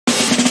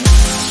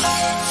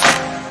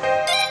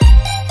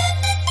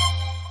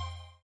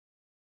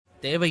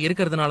தேவை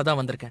இருக்கிறதுனால தான்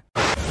வந்திருக்கேன்.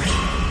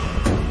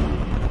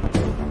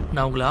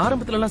 நான் உங்களை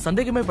ஆரம்பத்துல எல்லாம்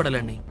சந்தேகமே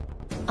படல. நீ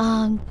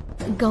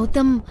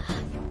கௌதம்,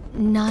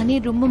 நானே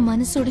ரொம்ப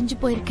மனசொடிஞ்சு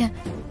போயிருக்கேன்.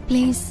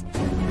 ப்ளீஸ்,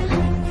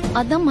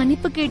 அதான்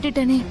மன்னிப்பு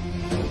கேட்டுட்டனே.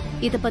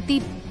 இத பத்தி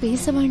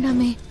பேச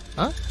வேண்டாமே.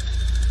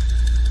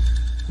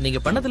 நீங்க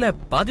பண்ணதுல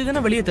பாதி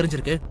தானே வெளியே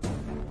தெரிஞ்சிருக்கு.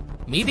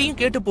 மீதியும்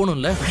கேட்டு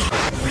போகணும்ல.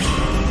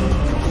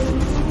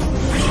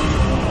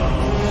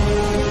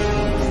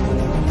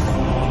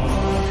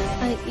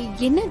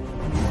 என்ன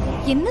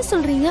என்ன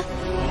சொல்றீங்க?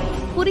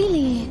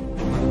 புரியலையே.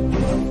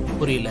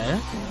 புரியல?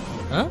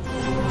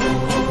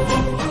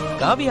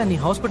 காவியா நீ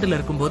ஹாஸ்பிட்டல்ல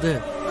இருக்கும்போது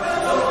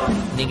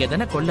நீங்க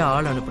தானே கொல்ல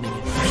ஆள் அனுப்புனீங்க.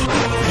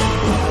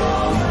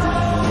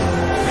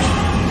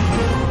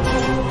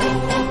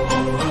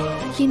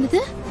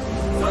 என்னது?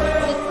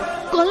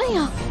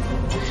 கொலையா?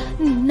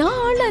 நான்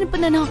ஆள்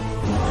அனுப்புனா?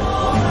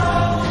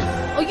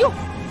 ஐயோ,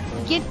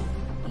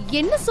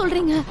 என்ன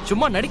சொல்றீங்க?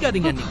 சும்மா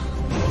நடிக்காதீங்க. நீ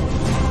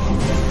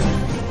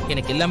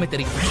எனக்கு எல்லாமே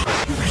தெரியும்.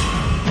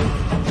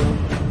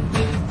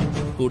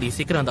 கூடிய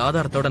சீக்கிரம் அந்த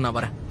ஆதாரத்தோட நான்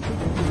வரேன்.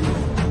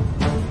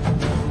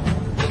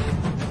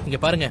 இங்க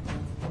பாருங்க,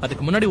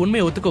 அதுக்கு முன்னாடி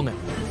உண்மையை ஒத்துக்கோங்க.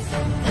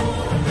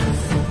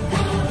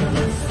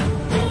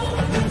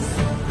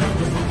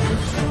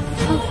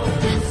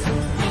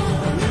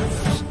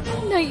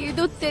 நான்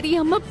ஏதோ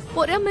தெரியாம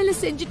பொறாமையில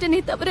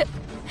செஞ்சுட்டனே தவிர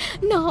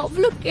நான்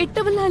அவ்வளவு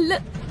கெட்டவளா இல்ல.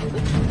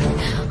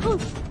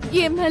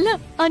 என் மேல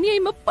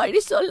அநியாயமா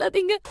பழி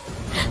சொல்லாதீங்க.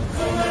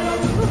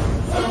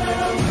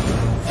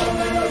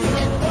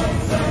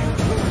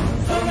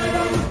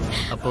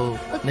 அப்போ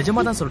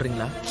நிஜமா தான்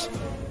சொல்றீங்களா?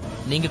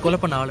 நீங்க கொலை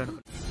பண்ண ஆள்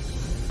அனுப்பு.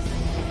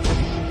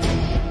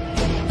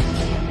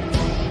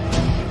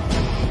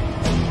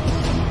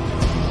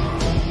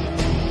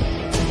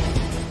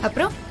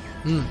 அப்புறம்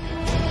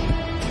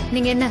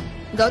நீங்க என்ன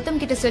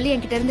கௌதம் கிட்ட சொல்லி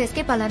என்கிட்ட இருந்து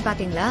எஸ்கேப் ஆலான்னு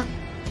பாத்தீங்களா?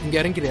 இங்க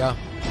இறங்கிறியா?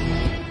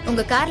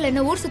 உங்க கார்ல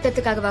என்ன ஊர்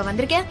சுத்தத்துக்காகவா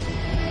வந்திருக்கேன்?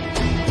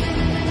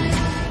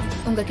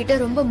 உங்ககிட்ட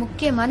ரொம்ப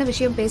முக்கியமான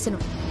விஷயம்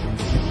பேசணும்.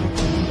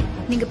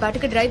 நீங்க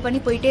பாட்டுக்கு டிரைவ்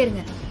பண்ணி போயிட்டே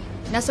இருங்க.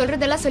 நான்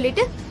சொல்றதெல்லாம்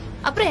சொல்லிட்டு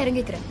அப்புறம்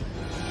இறங்கிக்கிறேன்.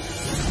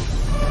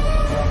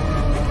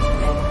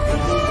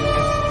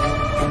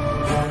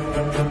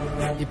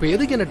 இப்ப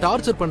எதுக்கு என்ன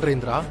டார்ச்சர் பண்ற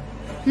இந்திரா?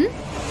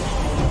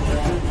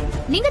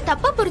 நீங்க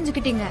தப்பா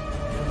புரிஞ்சுக்கிட்டீங்க.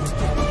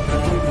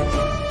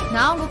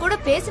 நான் உங்க கூட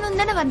பேசணும்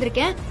தானே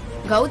வந்திருக்கேன்.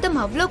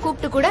 கௌதம் அவ்ளோ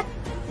கூப்பிட்டு கூட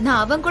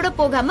நான் அவன் கூட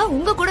போகாம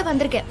உங்க கூட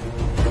வந்திருக்கேன்.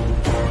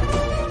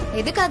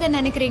 எதுக்காக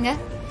நினைக்கிறீங்க?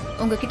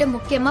 உங்ககிட்ட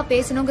முக்கியமா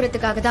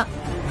பேசணுங்கிறதுக்காக தான்.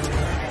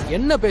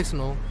 என்ன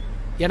பேசணும்?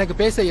 எனக்கு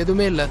பேச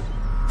எதுவுமே இல்ல.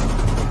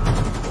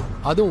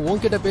 அதுவும்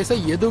உன்கிட்ட பேச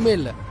எதுவுமே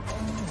இல்ல.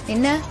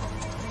 என்ன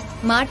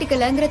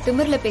மாட்டிக்கலங்கிற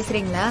திமிர்ல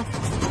பேசுறீங்களா?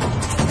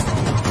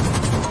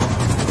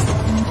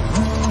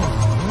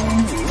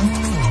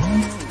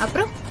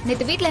 அப்புறம்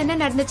நேத்து வீட்ல என்ன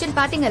நடந்துச்சுன்னு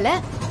பாத்தீங்கல்ல?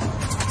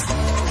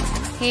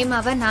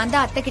 ஹேமாவை நான்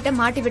தான் அத்தை கிட்ட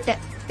மாட்டி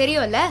விட்டேன்,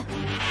 தெரியும்ல?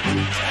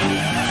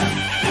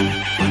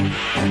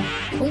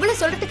 உங்களை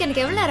சொல்றதுக்கு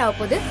எனக்கு எவ்வளவு நேரம் ஆக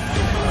போகுது?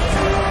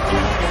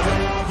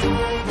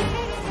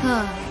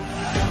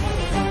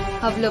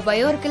 அவ்வளவு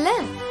பயம் இருக்குல்ல?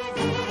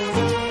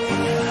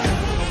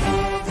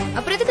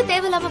 அப்புறம் எதுக்கு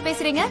தேவையில்லாம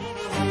பேசுறீங்க?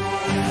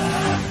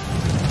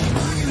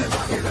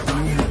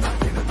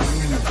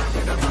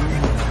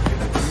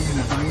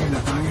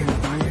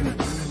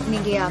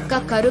 நீங்க அக்கா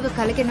கருவை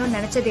கலைக்கணும்னு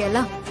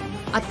நினைச்சதையெல்லாம்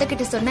அத்தை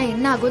கிட்ட சொன்னா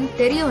என்ன ஆகும்னு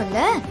தெரியும்ல?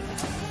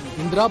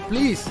 இந்திரா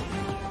ப்ளீஸ்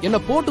என்ன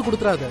போட்டு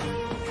கொடுத்துறாத.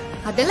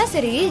 அதெல்லாம்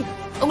சரி,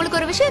 உங்களுக்கு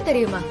ஒரு விஷயம்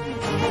தெரியுமா?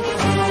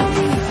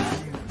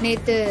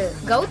 நேத்து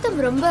கௌதம்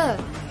ரொம்ப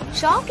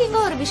ஷாக்கிங்கா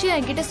ஒரு விஷயம்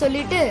என்கிட்ட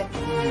சொல்லிட்டு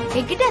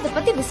என்கிட்ட அதை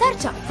பத்தி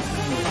விசாரிச்சான்.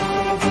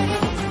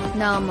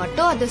 நான்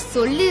மட்டும் அத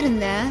சொல்லி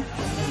இருந்தேன்,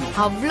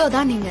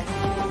 அவ்வளவுதான். நீங்க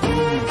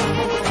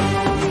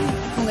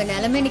உங்க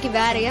நிலைமை இன்னைக்கு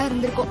வேறையா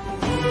இருந்திருக்கும்.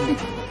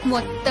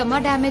 மொத்தமா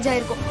டேமேஜ்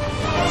ஆயிருக்கும்.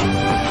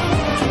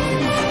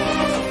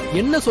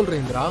 என்ன சொல்ற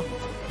இந்திரா?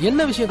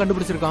 என்ன விஷயம்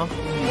கண்டுபிடிச்சிருக்கான்?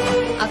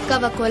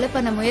 அக்காவை கொலை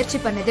பண்ண முயற்சி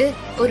பண்ணது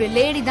ஒரு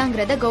லேடி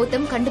தாங்கிறத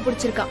கௌதம்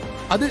கண்டுபிடிச்சிருக்கான்.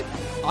 அது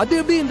அது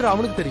எப்படி இந்திரா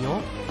அவனுக்கு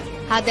தெரியும்?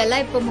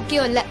 அதெல்லாம் இப்ப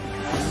முக்கியம் இல்ல.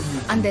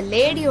 அந்த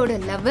லேடியோட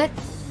லவர்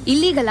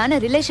இல்லீகலான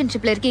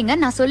ரிலேஷன்ஷிப்ல இருக்கீங்க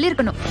நான்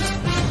சொல்லிருக்கணும்.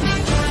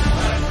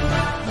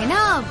 ஏன்னா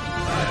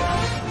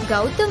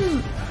கௌதம்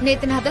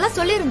நேத்து நான் அதெல்லாம்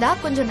சொல்லியிருந்தா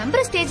கொஞ்சம்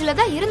நம்புற ஸ்டேஜ்ல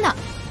தான்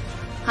இருந்தான்.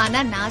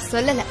 ஆனா நான்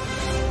சொல்லல.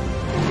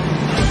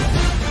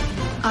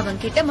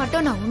 அவன் கிட்ட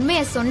மட்டும் நான்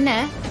உண்மைய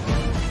சொன்னேன்.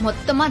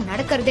 மொத்தமா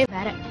நடக்கிறதே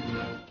வேற.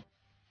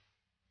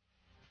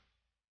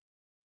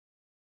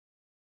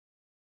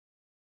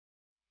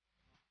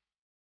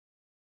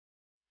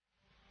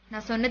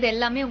 நான் சொன்னது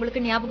எல்லாமே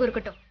உங்களுக்கு ஞாபகம்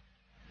இருக்கட்டும்.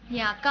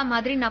 என் அக்கா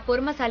மாதிரி நான்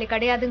பொறுமைசாலி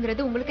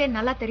கிடையாதுங்கிறது உங்களுக்கே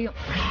நல்லா தெரியும்.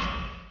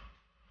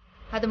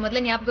 அது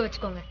முதல்ல ஞாபகம்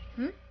வச்சுக்கோங்க.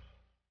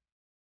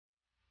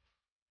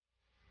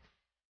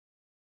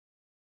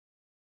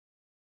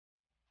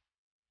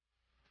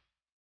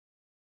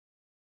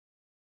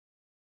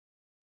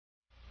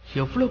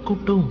 எவ்வளவு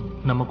கூப்பிட்டும்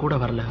நம்ம கூட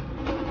வரல.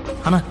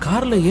 ஆனா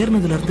கார்ல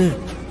ஏறினதுல இருந்து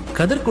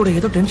கதிர் கூட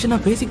ஏதோ டென்ஷனா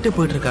பேசிக்கிட்டே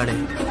போயிட்டு இருக்காளே.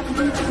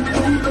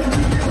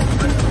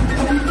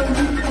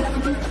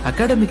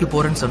 அகாடமிக்கு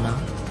போறேன்னு சொன்னா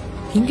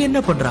இங்க என்ன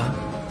பண்றா?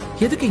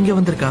 எதுக்கு இங்க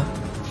வந்திருக்கா?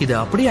 இது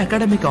அப்படியே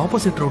அகாடமிக்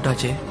ஆப்போசிட் ரூட்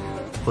ஆச்சே.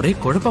 ஒரே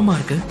குழப்பமா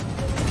இருக்கு.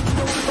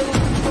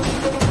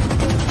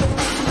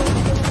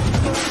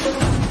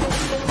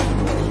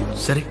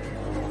 சரி,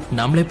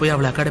 நம்மளே போய்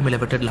அவளை அகாடமியில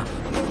விட்டுடலாம்.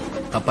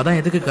 அப்பதான்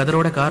எதுக்கு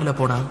கதிரோட கார்ல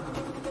போனா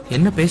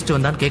என்ன பேசிட்டு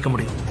வந்தான்னு கேட்க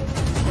முடியும்.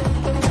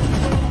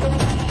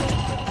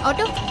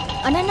 ஆட்டோ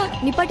அண்ணா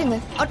நிப்பாட்டுங்க.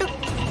 ஆட்டோ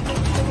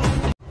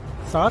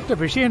சார்ட்ட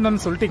விஷயம்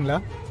என்னன்னு சொல்லிட்டீங்களா?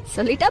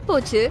 சொல்லிட்டா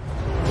போச்சு.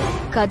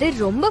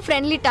 கதிர் ரொம்ப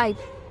ஃப்ரெண்ட்லி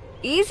டைப்.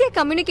 ஈஸியா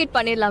கம்யூனிகேட்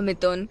பண்ணிடலாம்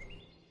மிதுன்.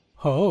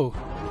 ஓ,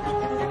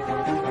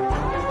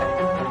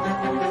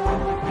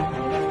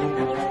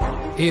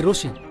 ஏய்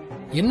ரோஷி,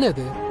 என்ன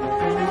இது?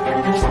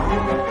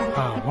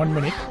 1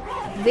 minute.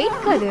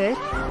 வெயிட் கதிர்,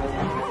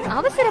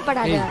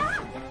 அவசரப்படாத.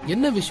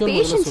 என்ன விஷயம்?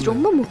 பேஷன்ஸ்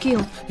ரொம்ப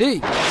முக்கியம்.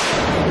 ஏய்,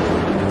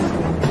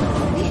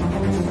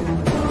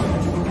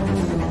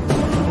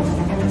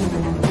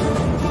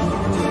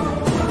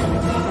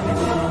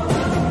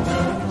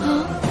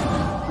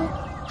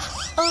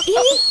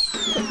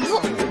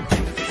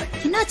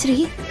 என்னாச்சு?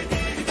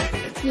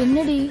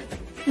 என்னடி,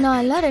 நான்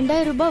எல்லாம்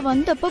 2000 ரூபாய்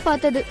வந்தப்ப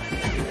பார்த்தது.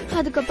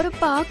 அதுக்கப்புறம்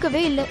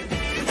பார்க்கவே இல்லை.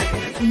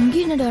 இங்க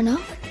என்னடானா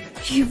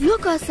இவ்ளோ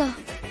காசா?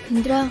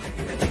 இந்திரா,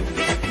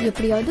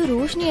 எப்படியாவது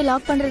ரோஷினியை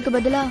லாக் பண்றதுக்கு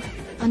பதிலா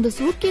அந்த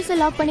சூட்கேஸை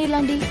லாக்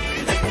பண்ணிடலாண்டி.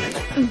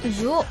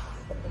 ஐயோ,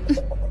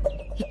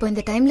 இப்போ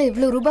இந்த டைம்ல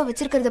இவ்ளோ ரூபாய்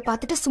வச்சிருக்கிறத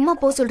பார்த்துட்டு சும்மா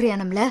போ சொல்றியா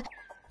நம்மள?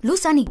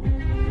 லூசானி,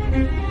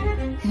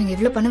 இவங்க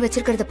இவ்ளோ பணம்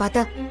வச்சிருக்கிறத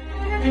பார்த்தா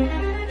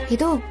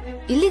ஏதோ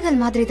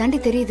இல்லீகல் மாதிரி தாண்டி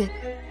தெரியுது.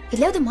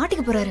 இல்லையாவது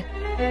மாட்டிக்க போறாரு.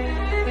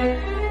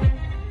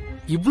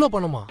 இவ்ளோ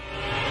பணமா?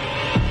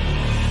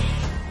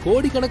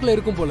 கோடி கணக்குல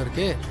இருக்கும் போல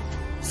இருக்கே.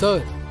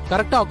 சார்,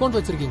 கரெக்டா அக்கவுண்ட்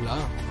வச்சிருக்கீங்களா?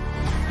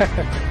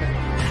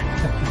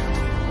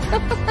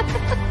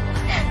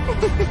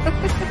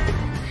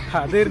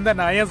 அது இருந்தா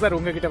நான் ஏன் சார்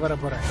உங்ககிட்ட வர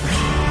போறேன்?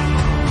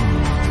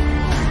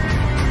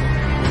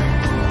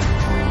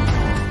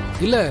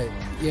 இல்ல,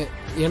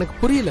 எனக்கு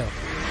புரியல.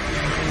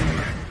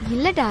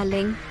 இல்ல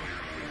டார்லிங்,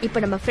 இப்ப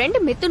நம்ம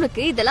ஃப்ரெண்ட்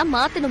மிதுனுக்கு இதெல்லாம்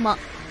மாத்தணுமா?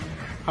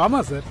 ஆமா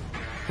சார்,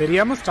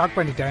 தெரியாம ஸ்டார்ட்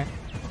பண்ணிட்டேன்.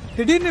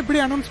 திடீர்னு இப்படி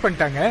அனௌன்ஸ்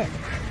பண்ணிட்டாங்க.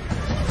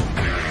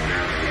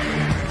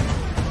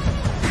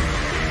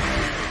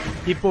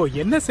 இப்போ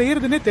என்ன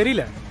செய்யறதுன்னே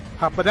தெரியல.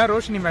 அப்பதான்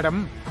ரோஷினி மேடம்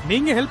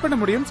நீங்க ஹெல்ப் பண்ண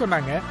முடியும்னு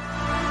சொன்னாங்க.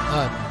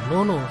 நோ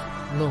நோ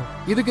நோ,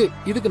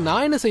 இதுக்கு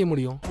நான் என்ன செய்ய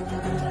முடியும்?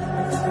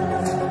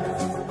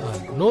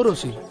 நோ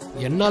ரோஷி,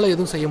 என்னால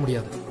எதுவும் செய்ய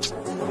முடியாது.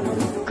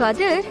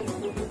 கதிர்,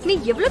 நீ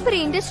எவ்வளவு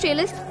பெரிய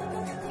இண்டஸ்ட்ரியலிஸ்ட்.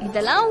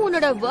 இதெல்லாம்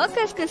உன்னோட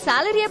வர்க்கர்ஸ்க்கு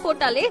சாலரியா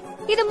போட்டாலே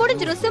இது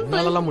முடிஞ்சிரும். சிம்பிள்.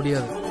 என்னாலலாம்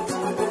முடியாது.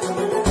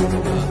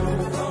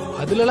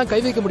 அதுல எல்லாம் கை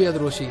வைக்க முடியாது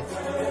ரோஷி.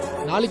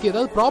 நாளைக்கு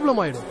ஏதாவது ப்ராப்ளம்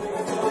ஆயிடும்.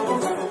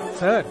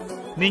 சார்,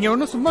 நீங்க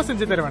ஒன்னும் சும்மா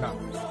செஞ்சு தர வேணாம்.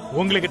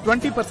 உங்களுக்கு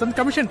 20%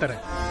 கமிஷன்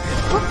தரேன்.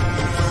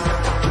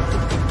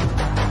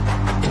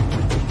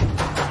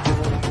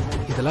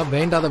 இதெல்லாம்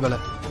வேண்டாத வேலை.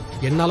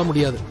 என்னால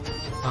முடியாது.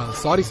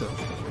 சாரி சார்,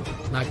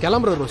 நான்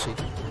கிளம்புறேன் ரோஷி.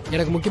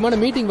 எனக்கு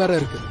முக்கியமான மீட்டிங் வேற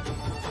இருக்கு.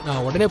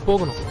 நான் உடனே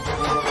போகணும்.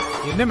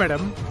 என்ன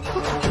மேடம்,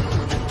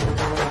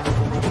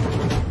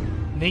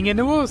 நீங்க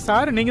என்னவோ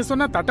சார் நீங்க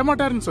சொன்னா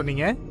தட்டமாட்டாருன்னு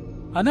சொன்னீங்க.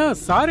 ஆனா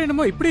சார்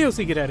என்னமோ இப்படி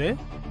யோசிக்கிறாரு.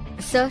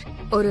 சார்,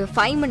 ஒரு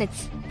 5 minutes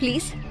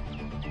ப்ளீஸ்.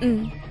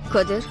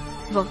 கதிர்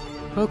வா.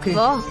 ஓகே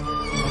வா.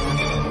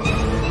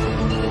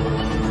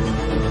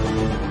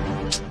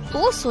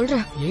 ஓ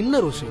சொல்றேன்.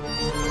 என்ன ரோஷி?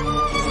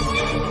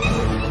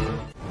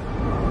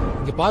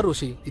 இங்க பாரு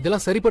ரோஷி,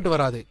 இதெல்லாம் சரிப்பட்டு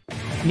வராது.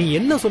 நீ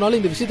என்ன சொன்னாலும்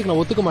இந்த விஷயத்துக்கு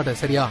நான் ஒத்துக்க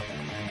மாட்டேன். சரியா?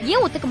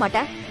 ஏன் ஒத்துக்க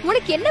மாட்டேன்?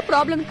 உனக்கு என்ன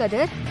ப்ராப்ளம்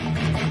கதிர்?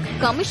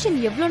 கமிஷன்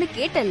எவ்வளவுன்னு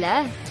கேட்டல.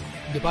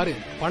 இங்க பாரு,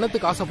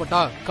 பணத்துக்கு ஆசைப்பட்டா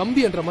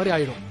கம்பி என்ற மாதிரி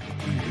ஆயிடும்.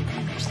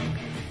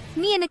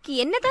 நீ எனக்கு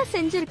என்னதான்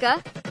செஞ்சிருக்க?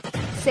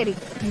 சரி,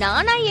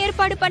 நானா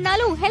ஏற்பாடு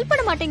பண்ணாலும் ஹெல்ப்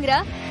பண்ண மாட்டேங்கிற.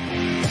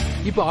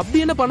 இப்ப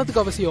அப்படி என்ன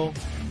பணத்துக்கு அவசியம்?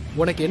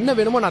 உனக்கு என்ன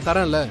வேணுமோ நான்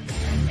தரேன்ல.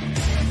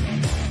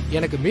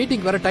 எனக்கு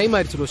மீட்டிங் வர டைம்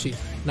ஆயிடுச்சு ரோஷி,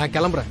 நான்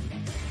கிளம்புறேன்.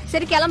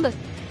 சரி கிளம்பு.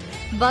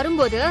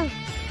 வரும்போது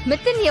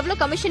மித்தன்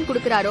எவ்வளவு கமிஷன்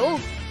கொடுக்கறாரோ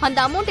அந்த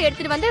அமௌண்ட்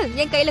எடுத்துட்டு வந்து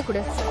என் கையில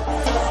கொடு.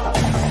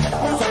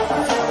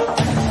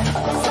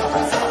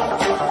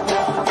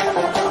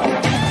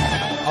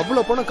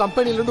 அவ்வளவு பணம்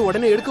கம்பெனில இருந்து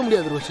உடனே எடுக்க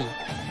முடியாது ரோஷி.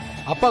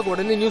 அப்பாக்கு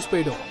உடனே நியூஸ்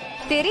போயிடும்.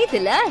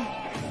 தெரியுதுல,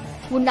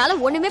 உன்னால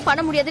ஒண்ணுமே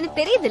பண்ண முடியாதுன்னு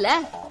தெரியுதுல.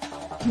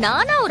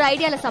 நானா ஒரு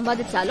ஐடியால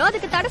சம்பாதிச்சாலும்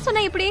அதுக்கு தடை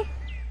சொன்னா எப்படி?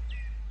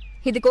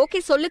 இதுக்கு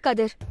ஓகே சொல்லு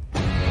கதிர்.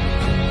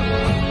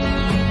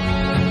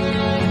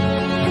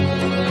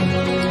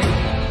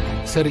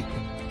 சரி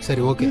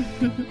சரி, ஓகே.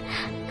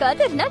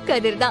 கதிர்னா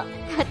கதிர் தான்.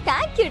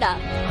 தேங்க்யூடா.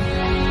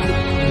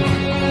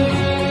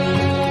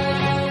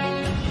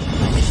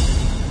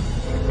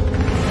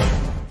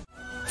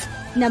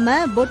 நம்ம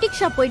பொட்டிக்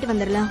ஷாப் போயிட்டு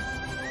வந்துடலாம்.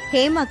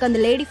 ஹேமாக்கு அந்த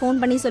லேடி ஃபோன்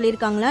பண்ணி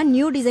சொல்லிருக்காங்களா,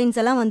 நியூ டிசைன்ஸ்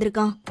எல்லாம்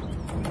வந்திருக்கான்.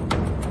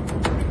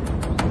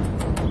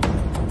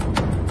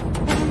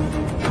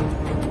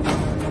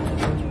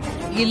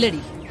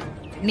 இல்லடி,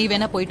 நீ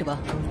வேணா போயிட்டு வா.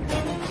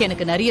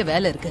 எனக்கு நிறைய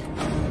வேலை இருக்கு.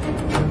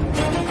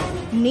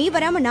 நீ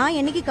வராம நான்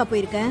என்னைக்குக்கா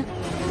போயிருக்கேன்?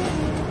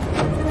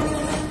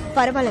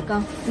 பரவாயில்லக்கா,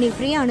 நீ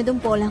ஃப்ரீ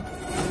ஆனதும் போலாம்.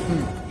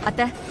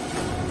 அத்தை,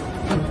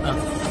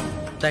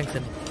 தேங்க்ஸ்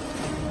அண்ணி.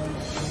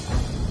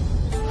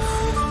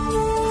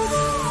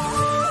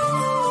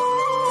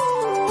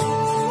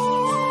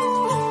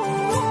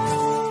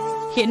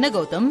 என்ன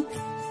கௌதம்,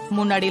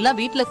 முன்னாடி எல்லாம்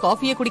வீட்ல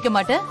காஃபியே குடிக்க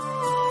மாட்ட,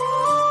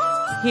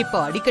 இப்போ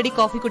அடிக்கடி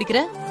காஃபி குடிக்கிற?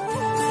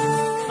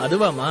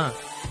 அதுவாமா,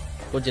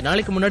 கொஞ்ச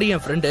நாளைக்கு முன்னாடி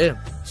என் ஃப்ரெண்டு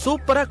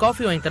சூப்பரா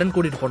காஃபி வாங்கி தரேன்னு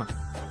கூட்டிட்டு போனான்.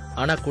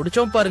 ஆனா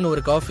குடிச்சோம் பாருங்க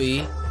ஒரு காஃபி,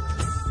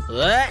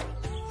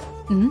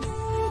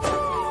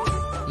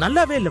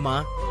 நல்லாவே இல்லமா.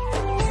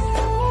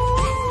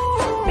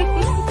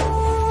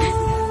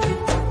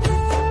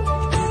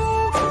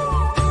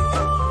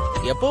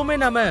 எப்பவுமே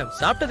நாம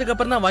சாப்பிட்டதுக்கு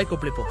அப்புறம் தான் வாய்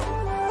கொப்பளிப்போம்.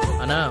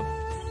 ஆனா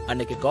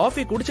அன்னைக்கு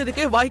காஃபி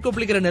குடிச்சதுக்கே வாய்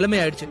கொப்பளிக்கிற நிலைமை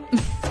ஆயிடுச்சு.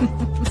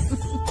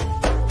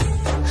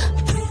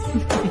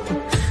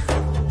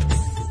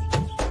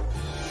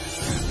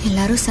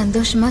 எல்லாரும்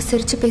சந்தோஷமா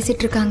சிரிச்சு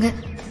பேசிட்டு இருக்காங்க.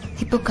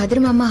 இப்போ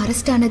கதிர் மாமா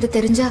அரெஸ்ட் ஆனது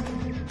தெரிஞ்சா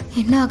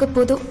என்ன ஆக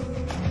போதோ?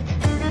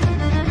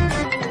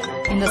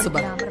 இந்த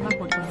சுபா,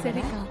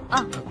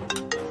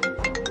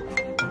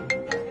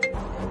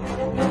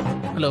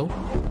 ஹலோ.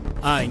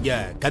 இங்க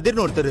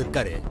கதிர்னு ஒருத்தர்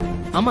இருக்காரு.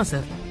 ஆமா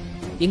சார்,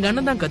 எங்க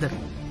அண்ணன் தான் கதிர்.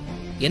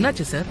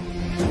 என்னாச்சு சார்?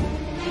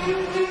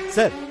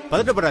 சார்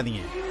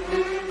பதட்டப்படாதீங்க.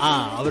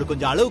 அவர்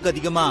கொஞ்சம் அளவுக்கு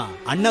அதிகமா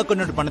அண்ணா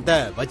கொண்டு பணத்தை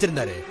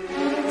வச்சிருந்தாரு.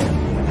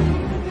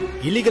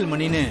 இல்லீகல்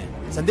மணின்னு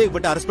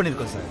சந்தேகப்பட்டு அரெஸ்ட்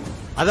பண்ணிருக்கோம் சார்.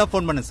 அதான்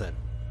போன் பண்ண சார்.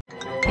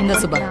 இந்த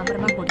சுபா,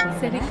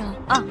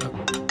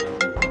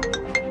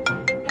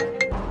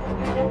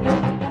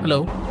 ஹலோ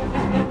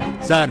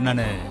சார்,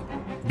 நான்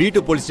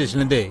B2 போலீஸ்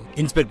ஸ்டேஷன்ல இருந்து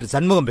இன்ஸ்பெக்டர்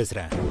சண்முகம்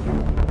பேசுறேன்.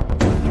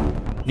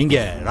 நீங்க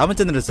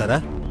ராமச்சந்திரன் சாரா?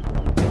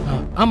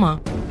 ஆமா,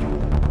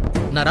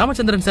 நான்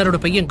ராமச்சந்திரன் சாரோட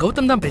பையன்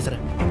கௌதம் தான்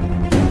பேசுறேன்.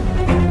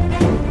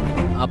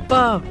 அப்பா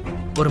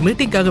ஒரு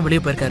மீட்டிங்காக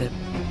வெளியே போயிருக்காரு.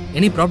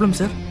 Any problem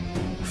sir?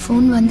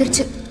 ஃபோன்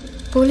வந்துருச்சு.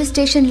 போலீஸ்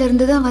ஸ்டேஷன்ல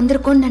இருந்து தான்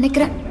வந்திருக்கோன்னு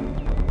நினைக்கிறேன்.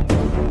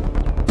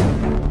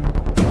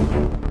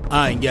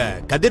 இங்க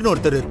கதிர்னு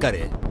ஒருத்தர்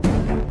இருக்காரு.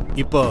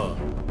 இப்போ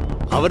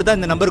அவர் தான்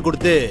இந்த நம்பர்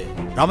கொடுத்து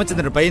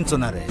ராமச்சந்திரன் பையன்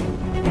சொன்னாரு.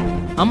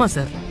 ஆமா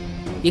சார்,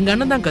 எங்க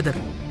அண்ணன் தான்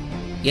கதிர்.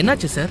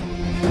 என்னாச்சு சார்?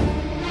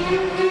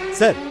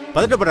 சார்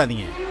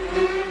பதட்டப்படாதீங்க.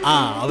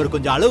 அவர்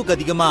கொஞ்சம் அளவுக்கு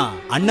அதிகமா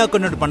அண்ணா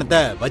கொண்டு பணத்தை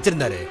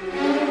வச்சிருந்தாரு.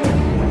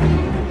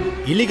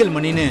 இல்லீகல்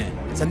மணின்னு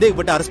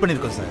சந்தேகப்பட்டு அரெஸ்ட்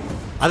பண்ணிருக்கோம் சார்.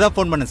 அதான்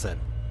போன் பண்ண சார்.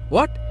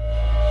 வாட்?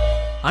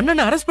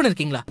 அண்ணனை அரெஸ்ட்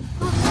பண்ணிருக்கீங்களா?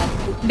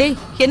 டேய்,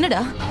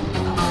 என்னடா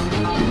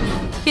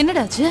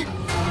என்னடாச்சு?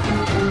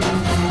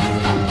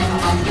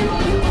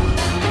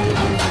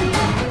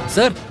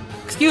 சார்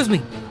எக்ஸ்கியூஸ் மீ,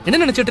 என்ன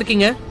நினைச்சிட்டு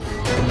இருக்கீங்க?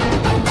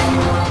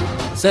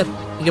 சார்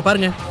இங்க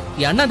பாருங்க,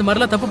 என் அண்ணா அந்த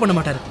மாதிரிலாம் தப்பு பண்ண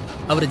மாட்டாரு.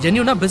 அவர்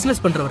ஜென்யூனா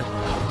பிசினஸ் பண்றவர்.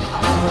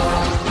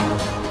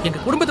 எங்க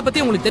குடும்பத்தை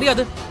பத்தி உங்களுக்கு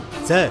தெரியாது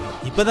சார்.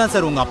 இப்பதான்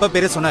சார் உங்க அப்பா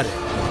பேரே சொன்னாரு.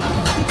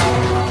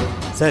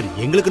 சார்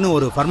எங்களுக்குன்னு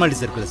ஒரு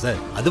ஃபார்மாலிட்டிஸ் இருக்குல்ல சார்.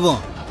 அதுவும்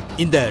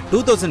இந்த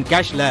 2000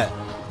 கேஷ்ல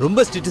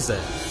ரொம்ப ஸ்ட்ரிக்ட்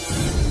சார்.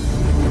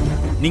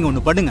 நீங்க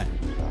ஒண்ணு பண்ணுங்க,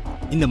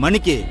 இந்த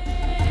மணிக்கு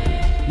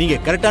நீங்க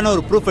கரெக்டான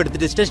ஒரு ப்ரூஃப்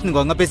எடுத்துட்டு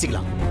ஸ்டேஷனுக்கு வாங்க,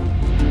 பேசிக்கலாம்.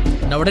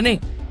 நான் உடனே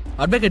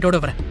அட்வொகேட்டோட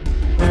வரேன்.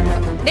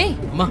 டேய்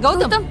அம்மா.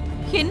 கௌதம்,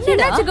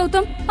 என்னாச்சு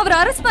கௌதம்? அவர்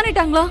அரெஸ்ட்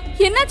பண்ணிட்டாங்களா?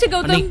 என்னாச்சு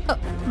கௌதம்?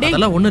 டேய்,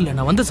 அதெல்லாம் ஒண்ணு இல்ல,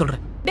 நான் வந்து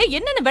சொல்றேன். டேய்,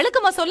 என்னன்னு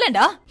விளக்கமா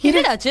சொல்லடா.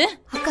 என்னடாச்சு?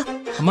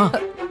 அம்மா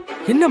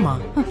என்னம்மா,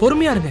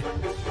 பொறுமையா இருங்க.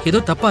 ஏதோ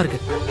தப்பா இருக்கு.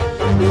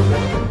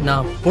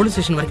 நான் போலீஸ்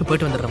ஸ்டேஷன் வரைக்கும்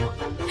போயிட்டு வந்துடுறேம்மா.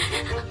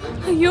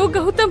 ஐயோ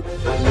கௌதம்,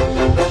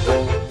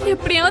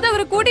 எப்படியாவது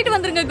அவரை கூட்டிட்டு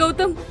வந்துருங்க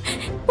கௌதம்.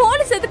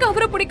 போலீஸ் எதுக்கு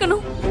அவரை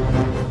பிடிக்கணும்?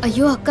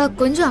 ஐயோ அக்கா,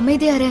 கொஞ்சம்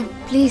அமைதியா இரு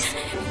ப்ளீஸ்.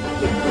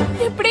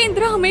 எப்படி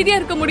இந்திரா அமைதியா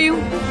இருக்க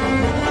முடியும்?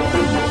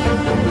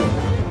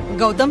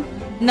 கௌதம்,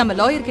 நம்ம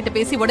லாயர் கிட்ட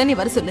பேசி உடனே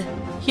வர சொல்லு.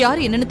 யாரு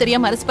என்னன்னு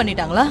தெரியாம அரெஸ்ட்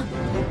பண்ணிட்டாங்களா?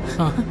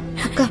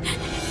 அக்கா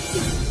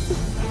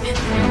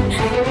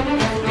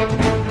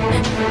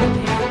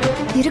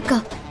இருக்கா?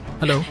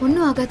 ஹலோ.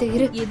 ஒண்ணும் ஆகாது,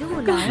 இரு.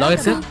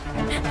 Lawyer sir.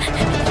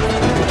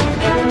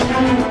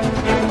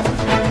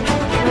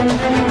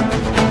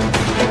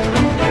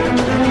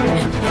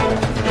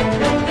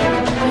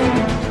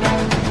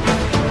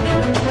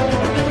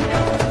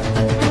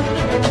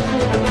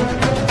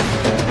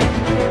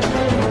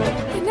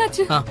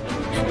 என்னாச்சு?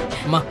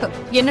 அம்மா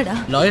என்னடா?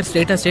 லாயர்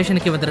ஸ்ட்ரெயிட்டா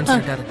ஸ்டேஷனுக்கு வந்துறேன்னு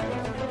சொல்லிட்டாரு.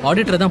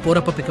 ஆடிட்டர் தான்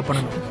போறப்ப பிக்கப்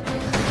பண்ணணும்.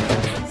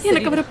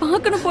 எனக்கு அவரை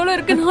பார்க்கணும் போல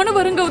இருக்கு. நானும்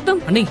வரேன்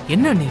கௌதம். அண்ணி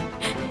என்ன அண்ணி,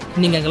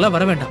 நீங்க அங்கெல்லாம்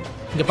வர வேண்டாம்.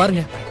 இங்க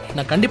பாருங்க,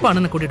 நான் கண்டிப்பா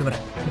அண்ணனை கூட்டிட்டு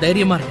வரேன்.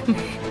 தைரியமா இருக்கு.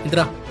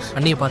 இந்திரா,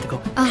 அண்ணிய பாத்துக்கோ.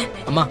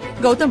 அம்மா.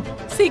 கௌதம்,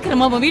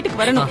 சீக்கிரமா அவன்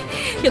வீட்டுக்கு வரணும்.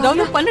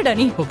 ஏதாவது பண்ணுடா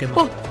நீ. ஓகே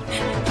போ.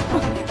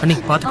 அண்ணி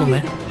பாத்துக்கோங்க.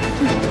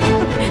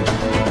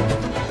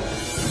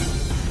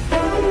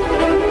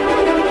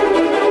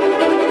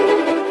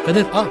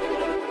 கதிர்.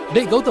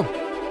 டேய் கௌதம்,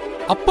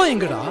 அப்பா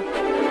எங்கடா?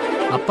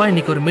 அப்பா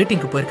இன்னைக்கு ஒரு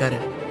மீட்டிங்க்கு போயிருக்காரு.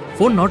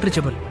 Phone not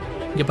reachable.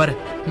 இங்க பாரு,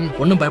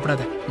 ஒன்னும்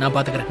பயப்படாத, நான்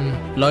பாத்துக்கிறேன்.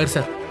 லாயர்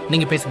சார்,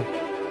 நீங்க பேசுங்க.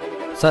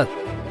 சார்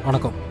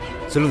வணக்கம்.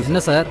 சொல்லுங்க. என்ன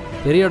சார்,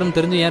 பெரிய இடம்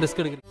தெரிஞ்சு ஏன்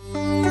ரிஸ்க் எடுக்கிறீங்க?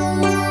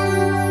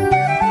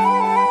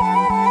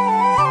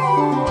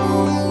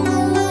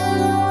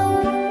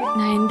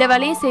 நான் எந்த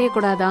வேலையும்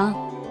செய்யக்கூடாதா?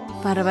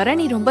 வர வர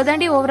நீ ரொம்ப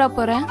தாண்டி ஓவரா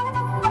போற.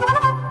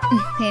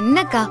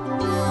 என்னக்கா,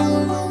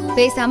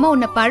 பேசாம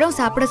உன்னை பழம்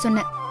சாப்பிட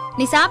சொன்ன,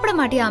 நீ சாப்பிட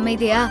மாட்டியா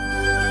அமைதியா?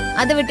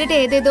 அதை விட்டுட்டு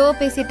ஏதேதோ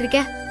பேசிட்டு இருக்க.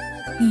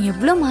 நீ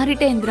எவ்வளவு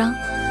மாறிட்ட இந்திரா.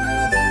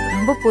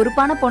 ரொம்ப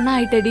பொறுப்பான பொண்ணா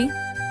ஆயிட்டடி.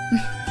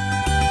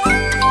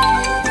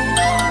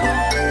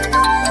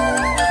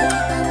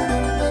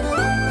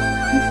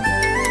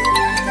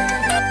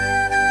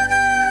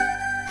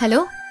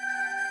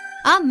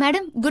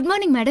 மேடம் குட்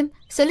மார்னிங் மேடம்,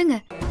 சொல்லுங்க.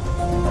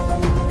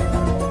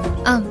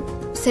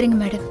 சரிங்க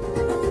மேடம்.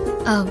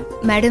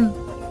 மேடம்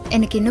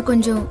எனக்கு இன்னும்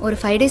கொஞ்சம் ஒரு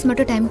 5 days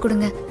மட்டும் டைம்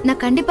கொடுங்க,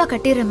 நான் கண்டிப்பா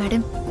கட்டிடுறேன்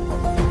மேடம்.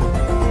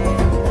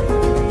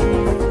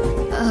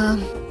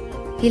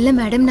 இல்ல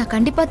மேடம், நான்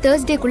கண்டிப்பா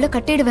Thursdayக்குள்ள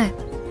கட்டிடுவேன்.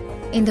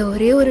 இந்த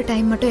ஒரே ஒரு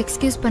டைம் மட்டும்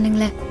எக்ஸ்கியூஸ்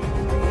பண்ணுங்களேன்.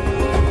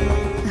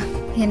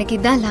 எனக்கு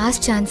இதான்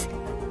லாஸ்ட் சான்ஸ்.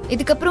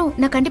 இதுக்கப்புறம்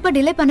நான் கண்டிப்பா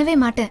டிலே பண்ணவே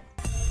மாட்டேன்.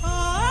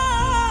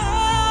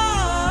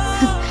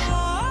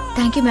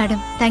 Thank you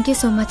madam, thank you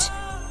so much.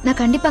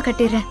 நான் கண்டிப்பா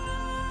கட்டிடுறேன்.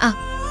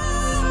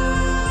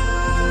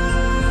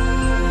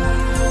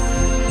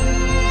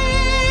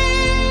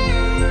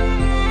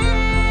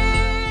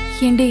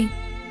 ஏண்டி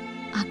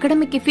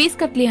அகாடமிக்கு ஃபீஸ்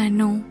கட்டலையா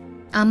இன்னும்?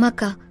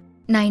 ஆமாக்கா,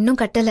 நான் இன்னும்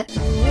கட்டல.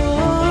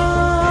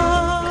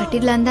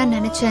 கட்டிடலான்னு தான்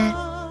நினைச்சேன்,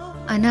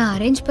 ஆனா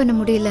அரேஞ்ச் பண்ண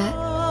முடியல.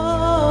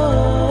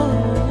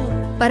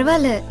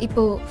 பரவாயில்ல,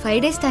 இப்போ 5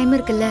 days டைம்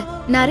இருக்குல்ல,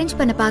 நான் அரேஞ்ச்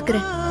பண்ண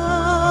பாக்குறேன்.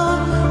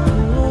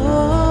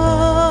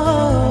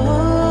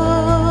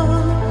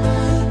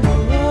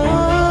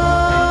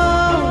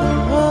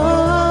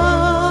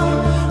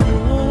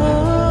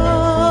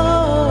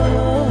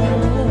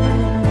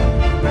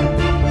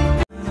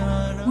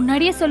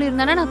 முன்னாடியே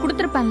சொல்லியிருந்தானா நான்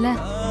கொடுத்துருப்பேன்ல.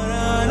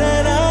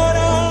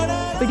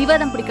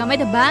 பிடிவாதம் பிடிக்காம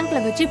இதை பேங்க்ல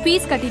வச்சு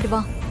ஃபீஸ் கட்டிட்டு வா.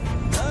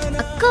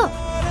 அக்கா,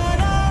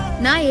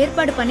 நான்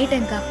ஏற்பாடு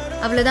பண்ணிட்டேன்க்கா,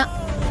 அவ்வளவுதான்.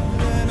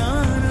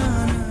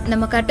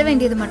 நம்ம கட்ட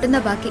வேண்டியது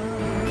மட்டும்தான் பாக்கி.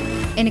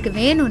 எனக்கு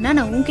வேணும்னா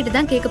நான் உன்கிட்ட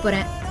தான் கேட்க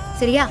போறேன்,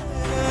 சரியா?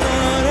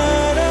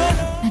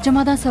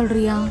 நிஜமாதான்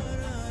சொல்றியா?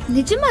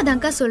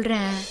 நிஜமாதான்க்கா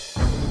சொல்றேன்.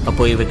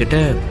 அப்போ இவகிட்ட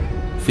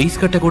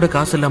ஃபீஸ் கட்ட கூட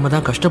காசு இல்லாம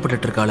தான்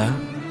கஷ்டப்பட்டுட்டு இருக்காளா?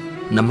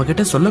 நம்ம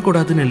கிட்ட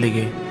சொல்லக்கூடாதுன்னு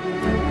இல்லையே.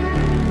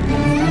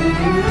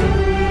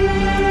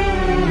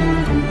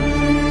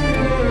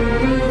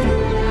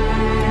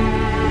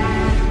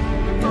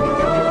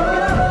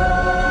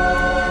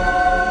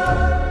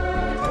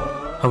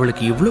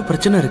 அவளுக்கு இவ்வளவு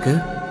பிரச்சனை இருக்கு,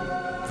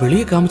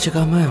 வெளியே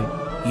காமிச்சுக்காம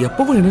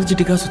எப்பவும்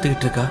எனர்ஜெட்டிக்கா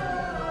சுத்திக்கிட்டு இருக்கா.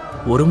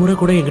 ஒரு முறை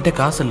கூட என்கிட்ட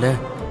காசு இல்ல,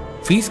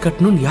 ஃபீஸ்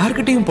கட்டணும்னு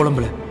யார்கிட்டையும்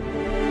புலம்பல.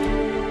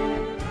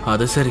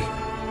 அது சரி,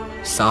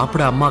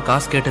 சாப்பிட அம்மா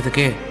காசு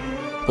கேட்டதுக்கே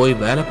போய்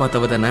வேலை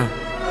பார்த்தவ தானே,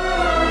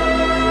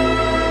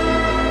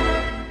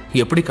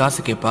 எப்படி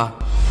காசு கேப்பா?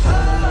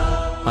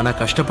 ஆனா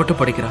கஷ்டப்பட்டு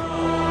படிக்கிறா.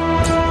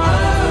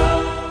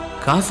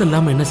 காசு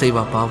இல்லாம என்ன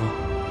செய்வா பாவம்.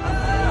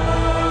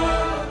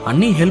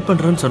 அண்ணி ஹெல்ப்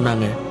பண்றேன்னு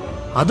சொன்னாங்க,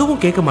 அதுவும்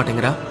கேட்க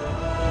மாட்டேங்கிறா.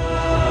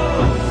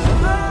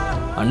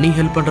 அண்ணி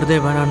ஹெல்ப் பண்றதே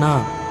வேணான்னா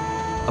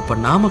அப்ப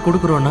நாம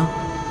கொடுக்கறோம்னா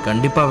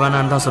கண்டிப்பா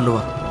வேணான்னு தான்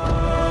சொல்லுவா.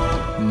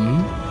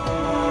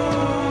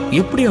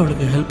 எப்படி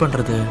அவளுக்கு ஹெல்ப்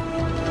பண்றது?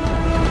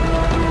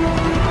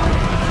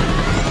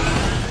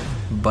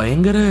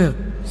 பயங்கர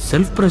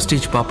செல்ஃப்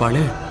பிரஸ்டீஜ்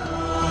பாப்பாளே.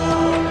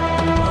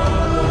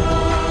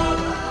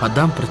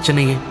 அதான்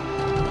பிரச்சனையே.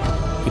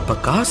 இப்ப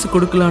காசு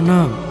கொடுக்கலான்னா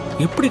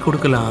எப்படி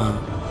கொடுக்கலாம்?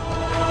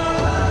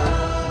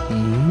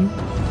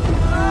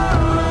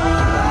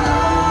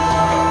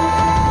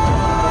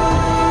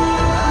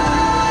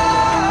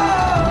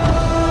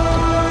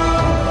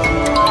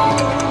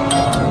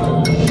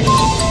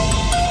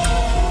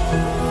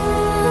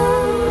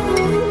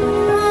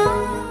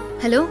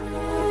 ஹலோ,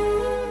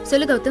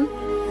 சொல்லு கௌதம்.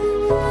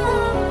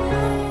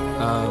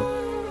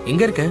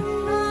 எங்க இருக்க?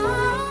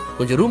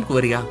 கொஞ்சம் ரூம்க்கு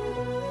வரியா?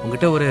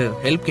 உங்ககிட்ட ஒரு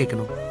ஹெல்ப்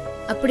கேட்கணும்.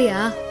 அப்படியா?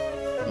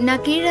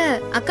 நான் கீழே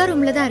அக்கா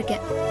ரூம்ல தான்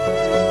இருக்கேன்.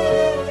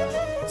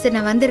 சரி,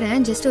 நான்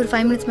வந்துடுறேன். ஜஸ்ட் ஒரு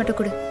 5 minutes மட்டும்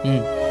கொடு.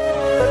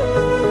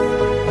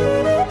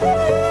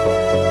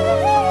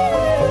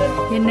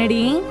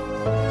 என்னடி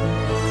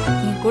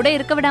என் கூட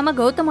இருக்க விடாம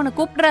கௌதம் உன்னை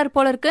கூப்பிடுறாரு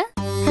போல இருக்கு.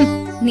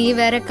 நீ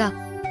வேறக்கா,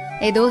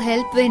 ஏதோ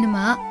ஹெல்ப்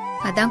வேணுமா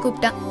அதான்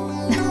கூப்பிட்டான்.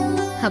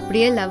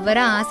 அப்படியே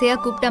லவ்வரா ஆசையா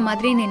கூப்பிட்ட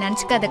மாதிரி நீ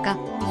நினைச்சுக்காதக்கா.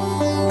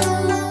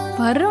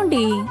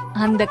 வரும்டி,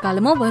 அந்த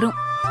காலமும் வரும்.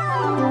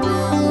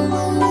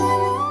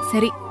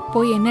 சரி,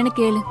 போய் என்னன்னு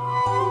கேளு.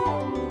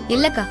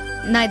 இல்லக்கா,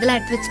 நான் இதெல்லாம்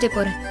எடுத்து வச்சுட்டே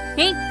போறேன்.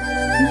 ஏய்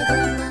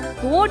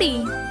போடி,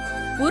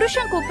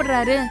 புருஷன்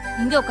கூப்பிடுறாரு,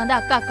 இங்க உட்காந்து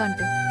அக்கா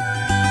அக்கான்ட்டு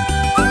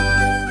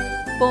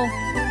போ.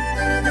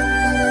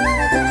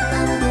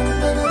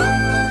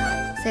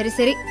 சரி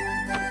சரி,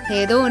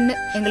 ஏதோ ஒண்ணு.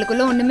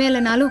 எங்களுக்குள்ள ஒண்ணுமே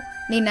இல்லைனாலும்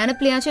நீ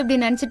நினைப்பிலையாச்சும் இப்படி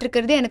நினைச்சிட்டு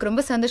இருக்கிறது எனக்கு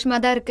ரொம்ப சந்தோஷமா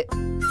தான் இருக்கு.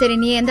 சரி,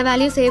 நீ எந்த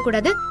வேலையும்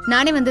செய்யக்கூடாது,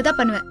 நானே வந்துதான்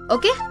பண்ணுவேன்.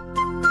 ஓகே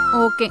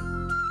ஓகே,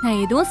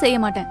 நான் எதுவும் செய்ய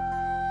மாட்டேன்.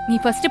 நீ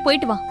ஃபர்ஸ்ட்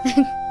போயிட்டு வா.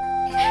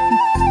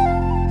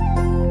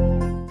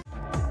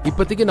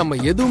 இப்போதைக்கு நம்ம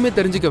எதுவுமே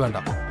தெரிஞ்சுக்க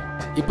வேண்டாம்.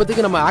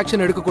 இப்போதைக்கு நம்ம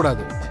ஆக்ஷன் எடுக்க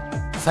கூடாது,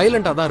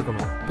 சைலண்டா தான்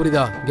இருக்கணும்.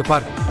 புரியுதா? இங்க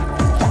பாரு.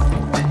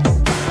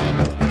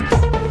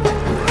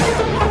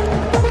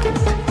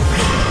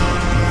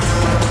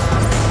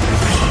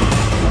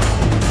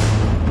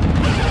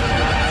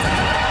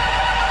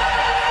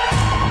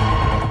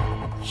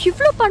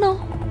 இவ்ளோ பணம்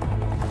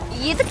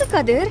எதுக்கு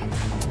கதிர்?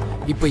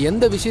 இப்ப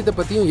எந்த விஷயத்தை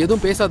பத்தியும்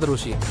எதுவும் பேசாத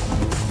ரோஷி.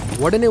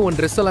 உடனே உன்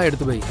ட்ரெஸ் எல்லாம்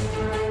எடுத்து போய்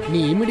நீ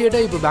இமிடியேட்டா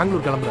இப்ப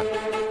பெங்களூர் கிளம்புற.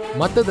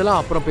 மத்ததெல்லாம்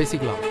அப்புறம்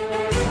பேசிக்கலாம்.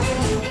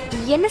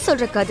 என்ன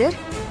சொல்ற கதிர்?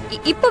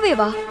 இப்பவே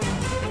வா.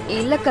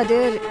 இல்ல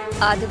கதிர்,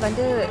 அது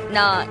வந்து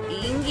நான்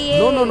இங்கேயே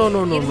no no no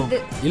no no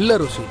இல்ல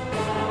ரோஷி,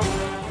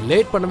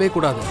 லேட் பண்ணவே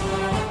கூடாது.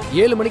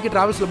 7 மணிக்கு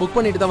டிராவல்ஸ்ல புக்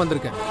பண்ணிட்டு தான்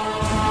வந்திருக்கேன்.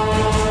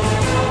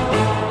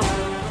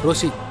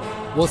 ரோஷி,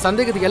 உன்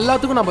சந்தேகத்துக்கு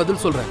எல்லாத்துக்கும் நான்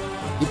பதில் சொல்றேன்.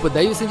 இப்போ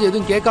தயவு செஞ்சு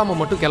எதுவும் கேட்காம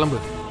மட்டும் கிளம்பு.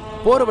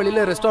 போற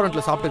வழியில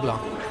ரெஸ்டாரண்ட்ல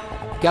சாப்பிட்டுக்கலாம்.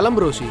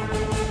 கிளம்பு ரோஷி.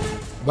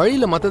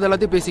 வழியில மற்றது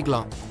எல்லாத்தையும்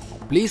பேசிக்கலாம்.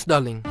 Please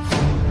darling.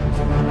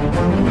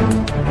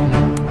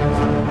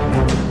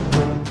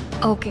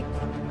 ஓகே,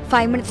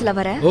 5 மினிட்ஸ்ல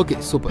வரேன். Okay,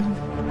 super.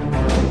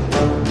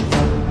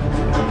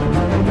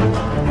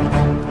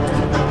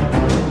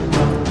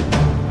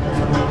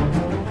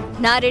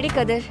 நான் ரெடி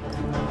கதிர்.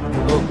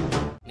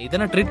 நீ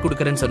தானே ட்ரீட்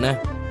கொடுக்கறேன்னு சொன்ன,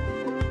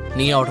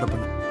 நீ ஆர்டர்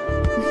பண்ணு.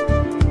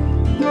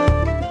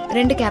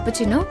 2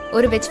 கேப்பச்சினோ,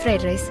 ஒரு veg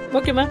fried rice.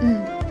 Okay ma'am.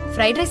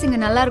 Fried rice இங்க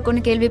நல்லா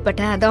இருக்கும்னு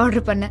கேள்விப்பட்டேன், அதை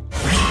ஆர்டர் பண்ணேன்.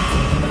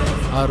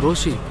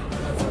 ரோஷி,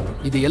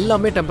 இது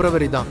எல்லாமே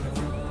டெம்பரவரி தான்.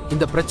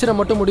 இந்த பிரச்சனை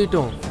மட்டும்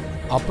முடியட்டும்,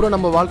 அப்புறம்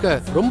நம்ம வாழ்க்கை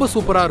ரொம்ப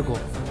சூப்பரா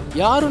இருக்கும்.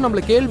 யாரும்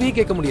நம்மள கேள்வியே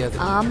கேட்க முடியாது.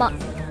 ஆமா,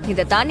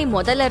 இதத்தான் நீ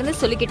முதல்ல இருந்து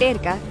சொல்லிக்கிட்டே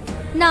இருக்க.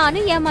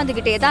 நானும்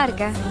ஏமாந்துகிட்டே தான்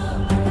இருக்கேன்.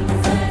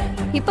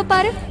 இப்ப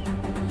பாரு,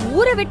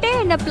 ஊரை விட்டே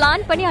என்ன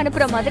பிளான் பண்ணி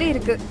அனுப்புற மாதிரி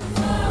இருக்கு.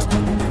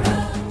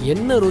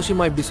 என்ன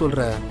ரோஷிமா இப்படி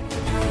சொல்ற?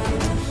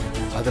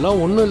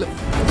 அதெல்லாம் ஒண்ணும் இல்ல.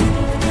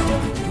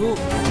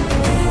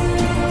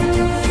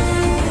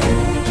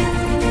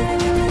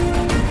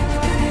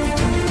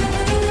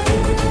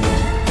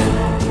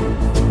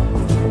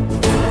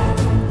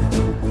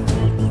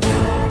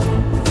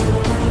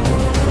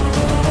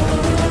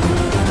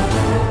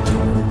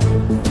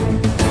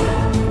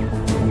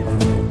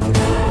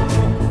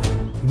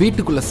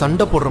 வீட்டுக்குள்ள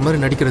சண்டை போடுற மாதிரி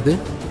நடிக்கிறது,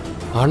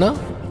 ஆனா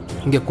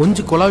இங்க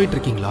கொஞ்சம் கொலாவிட்டு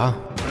இருக்கீங்களா?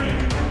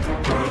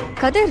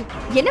 கதிர்,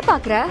 என்ன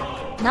பாக்குற?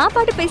 நான்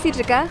பாட்டு பேசிட்டு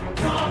இருக்க.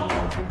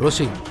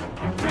 ரோஷி,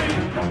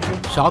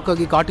 ஷாக்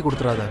ஆகி காட்டி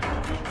கொடுத்துறாத.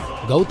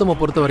 கௌதம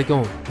பொறுத்த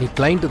வரைக்கும் நீ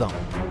கிளைண்ட் தான்.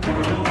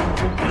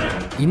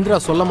 இந்திரா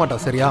சொல்ல மாட்டா,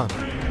 சரியா?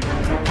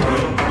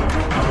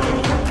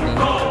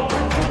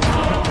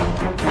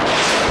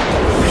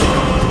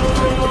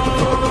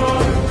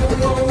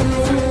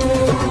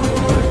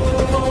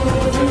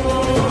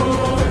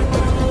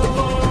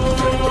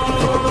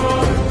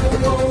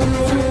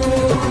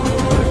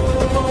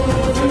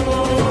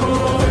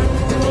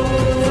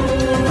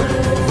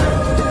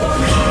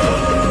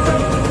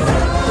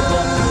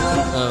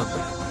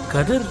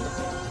 கதிர்,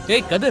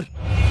 ஏய் கதிர்.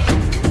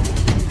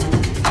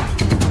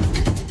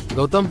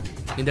 கௌதம்,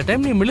 இந்த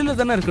டைம் நீ மில்லில்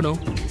தானே இருக்கணும்.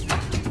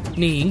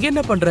 நீ இங்க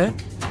என்ன பண்ற?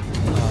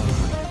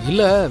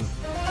 இல்ல,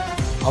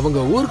 அவங்க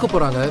ஊருக்கு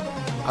போறாங்க,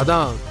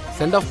 அதான்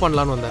சென்ட் ஆஃப்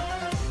பண்ணலான்னு வந்தேன்.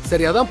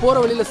 சரி, அதான் போற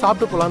வழியில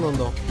சாப்பிட்டு போலான்னு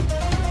வந்தோம்.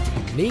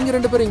 நீங்க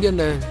 2 பேரும் இங்க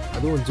என்ன,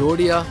 அதுவும்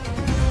ஜோடியா?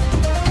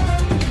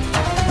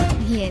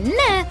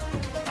 என்ன,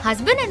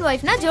 ஹஸ்பண்ட் அண்ட்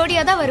ஒய்ஃப்னா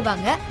ஜோடியா தான்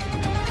வருவாங்க.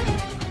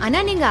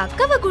 ஆனா நீங்க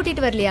அக்காவை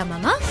கூட்டிட்டு வரலையா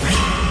மாமா?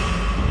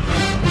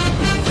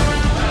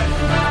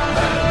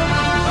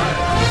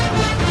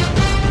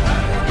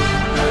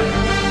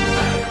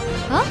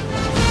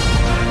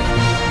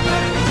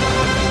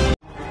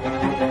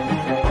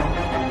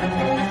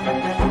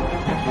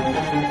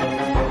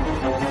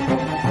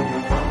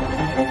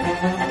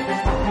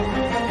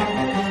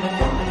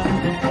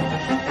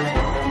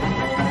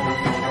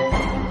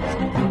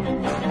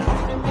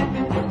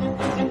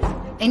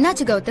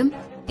 என்னாச்சு கௌதம்?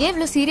 ஏன்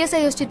இவ்வளவு சீரியஸா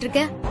யோசிச்சுட்டு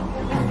இருக்க?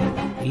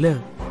 இல்ல,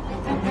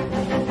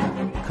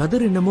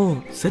 கதிர் என்னமோ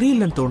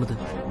சரியில்லைன்னு தோணுது.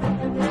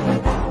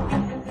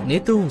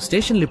 நேத்தும்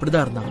ஸ்டேஷன்ல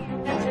இப்படிதான் இருந்தான்.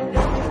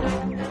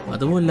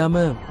 அதுவும்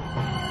இல்லாம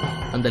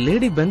அந்த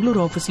லேடி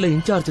பெங்களூர் ஆபீஸ்ல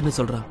இன்சார்ஜ்னு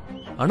சொல்றான்.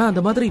 ஆனா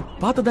அந்த மாதிரி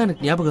பார்த்ததா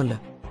எனக்கு ஞாபகம் இல்ல.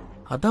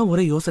 அதான்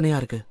ஒரே யோசனையா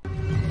இருக்கு.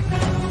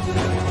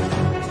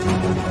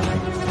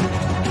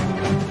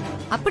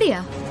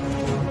 அப்படியா?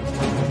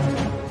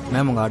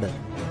 மேம், உங்க ஆர்டர்.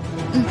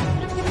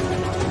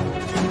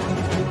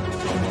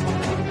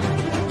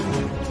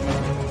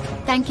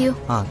 தேங்க்யூ.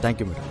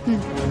 Thank you madam.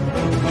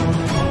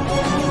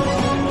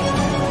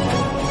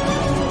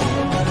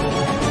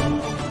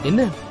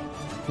 என்ன,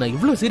 நான்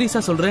இவ்ளோ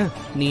சீரியஸா சொல்றேன்,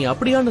 நீ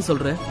அப்படியான்னு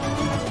சொல்ற?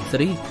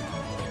 சரி,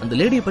 அந்த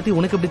லேடியை பத்தி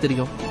உனக்கு எப்படி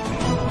தெரியும்?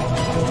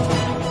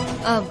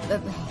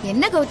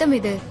 என்ன கௌதம்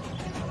இது,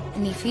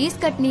 நீ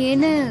ஃபீஸ்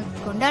கட்டினியேன்னு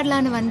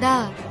கொண்டாடலான்னு வந்தா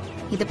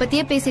இத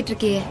பத்தியே பேசிட்டு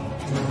இருக்கியே.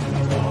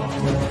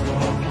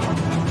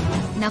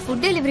 நான்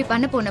ஃபுட் டெலிவரி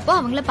பண்ண போனப்போ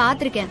அவங்கள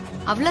பாத்திருக்கேன்,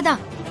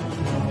 அவ்வளவுதான்.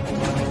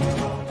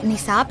 நீ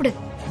சாப்பிடு.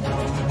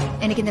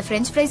 எனக்கு இந்த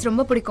பிரெஞ்ச் ஃப்ரைஸ்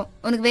ரொம்ப பிடிக்கும்.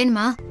 உனக்கு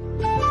வேணுமா?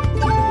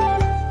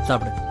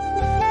 சாப்பிடு.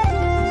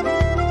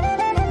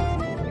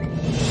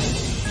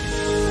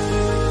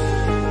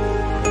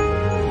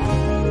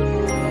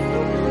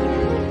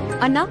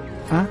 அண்ணா,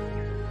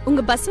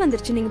 உங்க பஸ்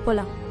வந்துருச்சு, நீங்க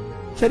போலாம்.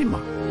 சரிம்மா.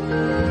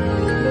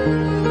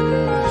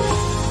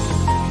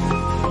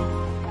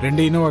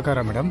 2 இனோவா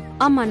காரா மேடம்?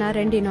 ஆமாண்ணா,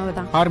 2 இனோவா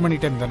தான். 6 மணி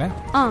டைம் தானே?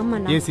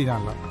 ஆமாண்ணா. ஏசி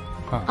தான்.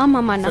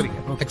 ஆமாண்ணா.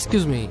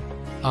 எக்ஸ்கியூஸ் மீ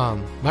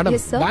மேடம்,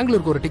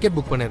 பெங்களூருக்கு ஒரு டிக்கெட்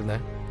புக்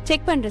பண்ணிருந்தேன்.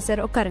 செக் பண்றேன்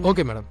சார், உட்காருங்க.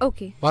 Okay madam.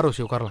 ஓகே, வா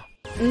ரோஷி, உட்காரலாம்.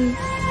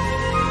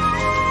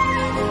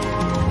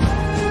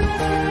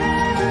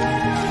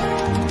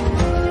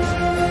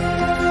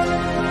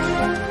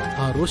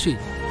 ரோஷி,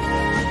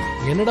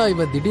 என்னடா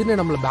இவன் திடீர்னு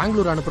நம்மள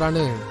பெங்களூர்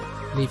அனுப்புறான்னு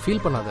நீ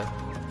ஃபீல் பண்ணாத.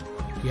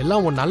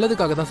 எல்லாம் உன்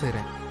நல்லதுக்காக தான்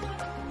செய்றேன்.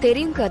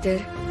 தெரியும்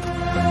கதிர்.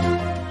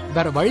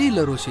 வேற வழி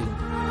இல்ல ரோஷி.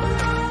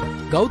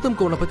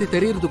 கௌதம்க்கு உன்னை பத்தி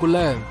தெரியறதுக்குள்ள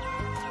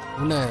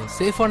உன்னை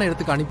சேஃபான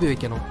இடத்துக்கு அனுப்பி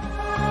வைக்கணும்.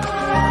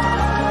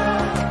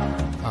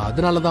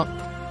 அதனாலதான்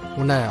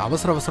உன்னை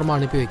அவசர அவசரமா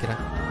அனுப்பி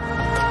வைக்கிறேன்.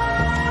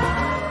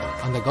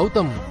 அந்த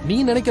கௌதம் நீ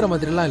நினைக்கிற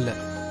மாதிரிலாம் இல்ல.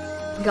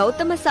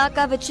 கௌதம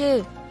சாக்கா வச்சு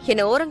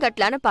என்ன ஓரம்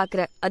கட்டலான்னு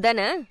பாக்குற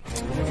அதானே?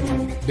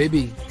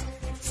 பேபி,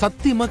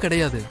 சத்தியமா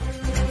கிடையாது.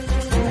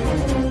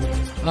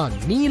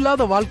 நீ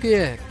இல்லாத வாழ்க்கைய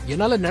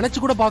என்னால நினைச்சு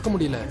கூட பார்க்க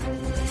முடியல.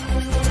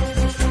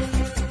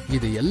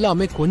 இது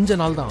எல்லாமே கொஞ்ச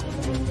நாள் தான்.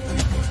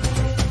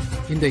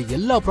 இந்த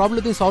எல்லா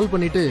ப்ராப்ளத்தையும் சால்வ்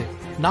பண்ணிட்டு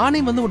நானே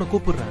வந்து உன்னை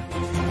கூப்பிடுறேன்.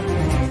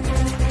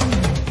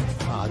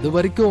 அது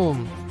வரைக்கும்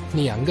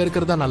நீ அங்க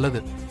இருக்கிறதா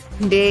நல்லது.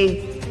 டேய்,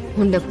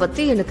 உன்னை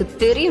பத்தி எனக்கு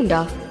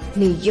தெரியும்டா.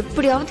 நீ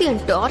எப்படியாவது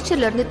என்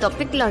டார்ச்சர்ல இருந்து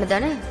தப்பிக்கலான்னு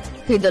தானே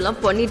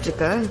இதெல்லாம் பண்ணிட்டு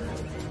இருக்க.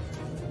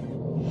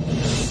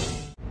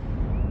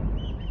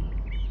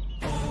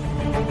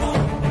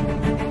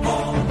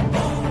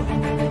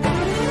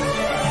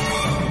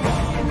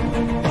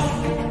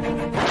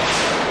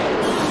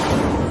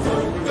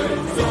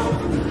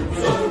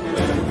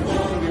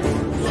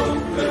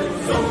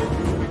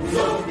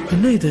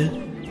 என்ன இது?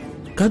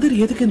 கதிர்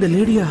எதுக்கு இந்த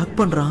லேடியை ஹக்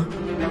பண்றான்?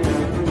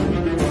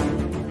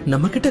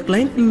 நம்ம கிட்ட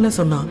கிளைண்ட்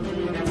சொன்னா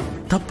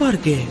தப்பா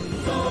இருக்கே.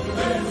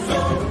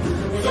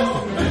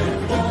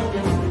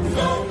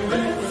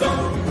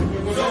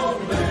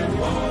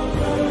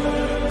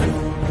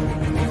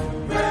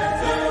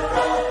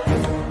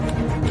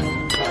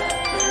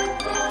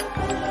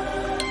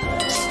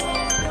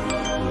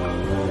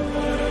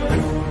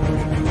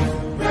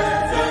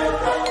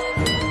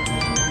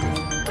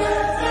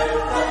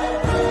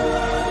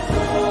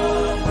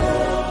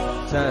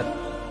 சார்,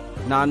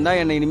 நான் தான்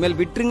என்னை இனிமேல்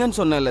விட்டுருங்கன்னு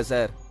சொன்னேன்ல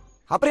சார்.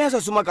 அப்புறம் ஏன்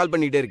சார் சும்மா கால்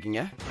பண்ணிட்டே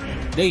இருக்கீங்க?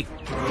 டேய்,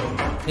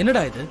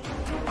 என்னடா இது?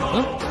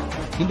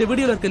 இந்த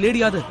வீடியோல இருக்க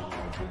லேடியாது?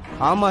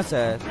 ஆமா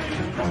சார்,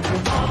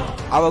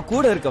 அவ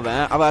கூட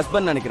இருக்கவன் அவ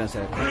ஹஸ்பண்ட் நினைக்கிறேன்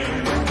சார்.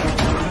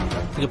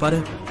 இங்க பாரு,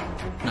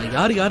 நான்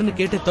யாருன்னு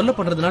கேட்டு தொல்லை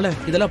பண்றதுனால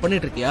இதெல்லாம்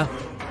பண்ணிட்டு இருக்கியா?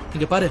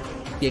 இங்க பாரு,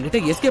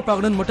 என்கிட்ட எஸ்கேப்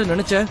ஆகணும்னு மட்டும்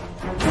நினைச்ச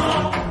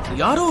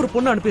யாரோ ஒரு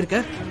பொண்ணு அனுப்பியிருக்க.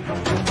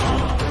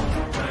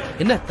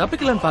 என்ன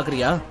தப்பிக்கலான்னு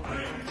பாக்குறியா?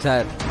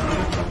 சார்,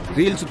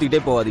 ரீல் சுத்திக்கிட்டே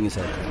போவாதீங்க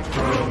சார்.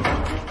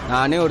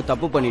 நானே ஒரு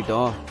தப்பு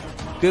பண்ணிட்டோம்,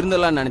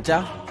 திருந்தலாம் நினைச்சா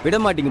விட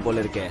மாட்டீங்க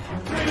போல இருக்கே.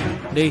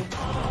 டேய்,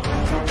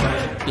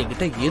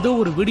 என்கிட்ட ஏதோ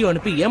ஒரு வீடியோ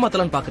அனுப்பி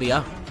ஏமாத்தலான்னு பாக்குறியா?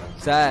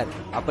 சார்,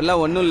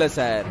 அப்பெல்லாம் ஒண்ணும் இல்ல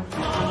சார்.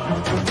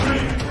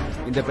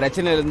 இந்த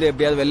பிரச்சனையில இருந்து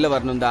எப்படியாவது வெளில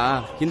வரணும் தான்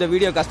இந்த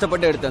வீடியோ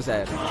கஷ்டப்பட்டு எடுத்தேன்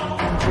சார்.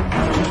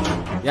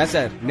 ஏன்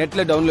சார்,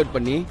 நெட்ல டவுன்லோட்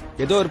பண்ணி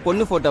ஏதோ ஒரு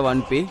பொண்ணு போட்டோவை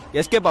அனுப்பி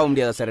எஸ்கேப் ஆக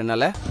முடியாதா சார்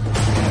என்னால?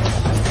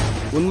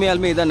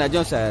 உண்மையாலுமே இதான்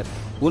நிஜம் சார்.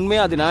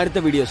 உண்மையா அது நான் எடுத்த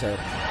வீடியோ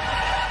சார்.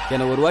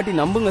 என்ன ஒரு வாட்டி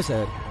நம்புங்க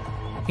சார்.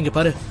 இங்க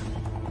பாரு,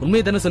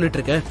 உண்மையை தானே சொல்லிட்டு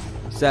இருக்க?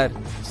 சார்,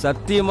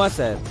 சத்தியமா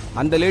சார்,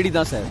 அந்த லேடி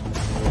தான் சார்.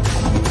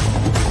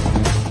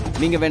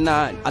 நீங்க வேணா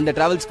அந்த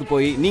டிராவல்ஸ்க்கு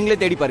போய் நீங்களே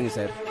தேடி பாருங்க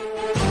சார்.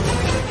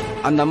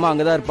 அந்த அம்மா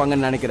அங்கதான்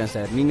இருப்பாங்கன்னு நினைக்கிறேன்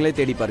சார். நீங்களே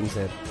தேடி பாருங்க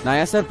சார். நான்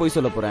ஏன் சார் போய்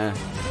சொல்ல போறேன்?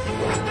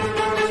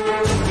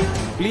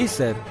 ப்ளீஸ்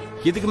சார்,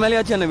 இதுக்கு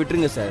மேலேயாச்சும் என்ன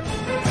விட்டுருங்க சார்.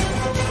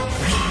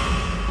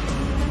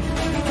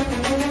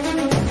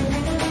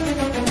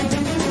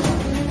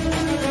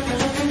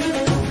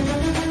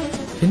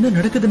 என்ன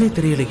நடக்குதுன்னே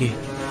தெரியலையே.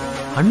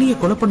 அண்ணிய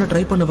கொலை பண்ண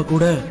ட்ரை பண்ணவ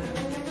கூட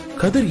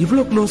கதிர்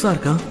இவ்வளவு க்ளோஸா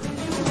இருக்கான்.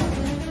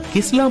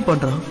 கிஸ்லாம்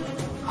பண்றான்,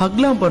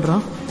 ஹக்லாம்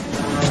பண்றான்.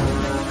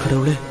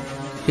 கடவுளே,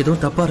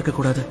 எதுவும் தப்பா இருக்க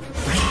கூடாது.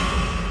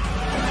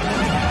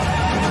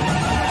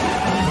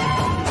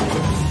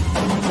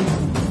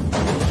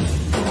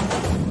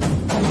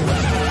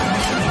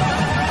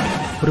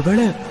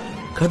 ஒருவேளை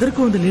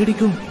கதிர்க்கும் அந்த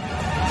லேடிக்கும்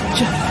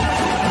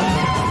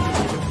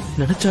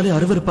நினைச்சாலே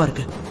அருவருப்பா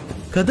இருக்கு.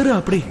 கதிர்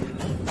அப்படி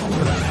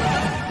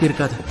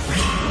இருக்காது.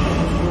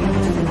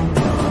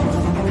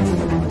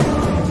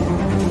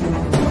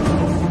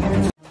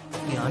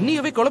 நீ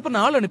அண்ணியவே கொலை பண்ண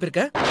ஆள்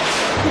அனுப்பியிருக்க.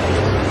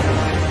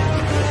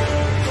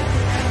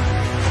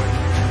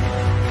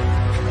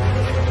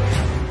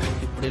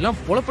 இப்படி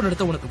எல்லாம் பொழப்பு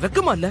நடத்த உனக்கு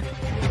வெக்கமா இல்ல?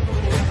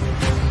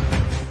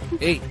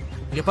 ஏய்,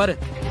 இங்க பாரு,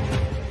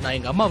 நான்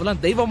எங்க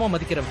அம்மாவெல்லாம் தெய்வமா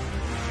மதிக்கிறவன்,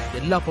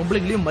 எல்லா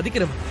பொம்பளைங்களையும்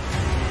மதிக்கிறவன்.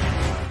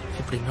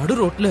 இப்படி நடு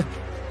ரோட்ல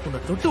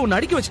உன்னை தொட்டு உன்னை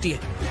அடிக்க வச்சிட்டியே.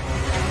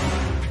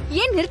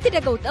 ஏன்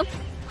நிறுத்திட்ட கௌதம்?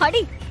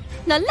 அடி,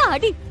 நல்லா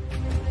அடி.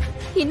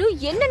 இன்னும்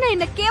என்னென்ன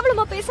என்ன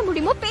கேவலமா பேச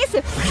முடியுமோ பேசு.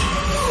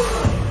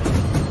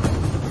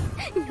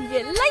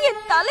 எல்லாம்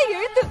என் தலை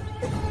எழுத்து.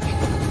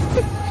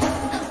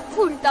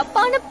 ஒரு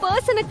தப்பான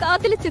பர்சனை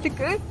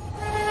காதலிச்சதுக்கு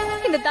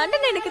இந்த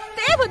தண்டனை எனக்கு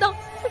தேவைதான்.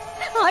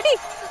 அடி,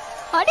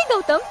 அடி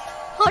கௌதம்,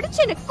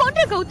 அடிச்சு என்ன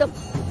கொன்ற கௌதம்.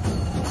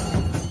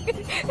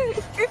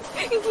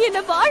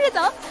 என்ன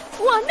வாழதா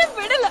உன் அண்ணன்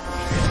விடல.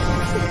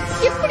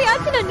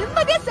 எப்படியாச்சும் நான்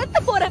நிம்மதியா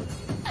செத்து போறேன்.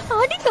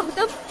 அடி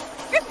கௌதம்,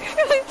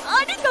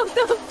 அடி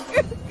கௌதம்.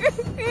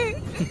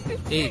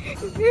 ஏய்,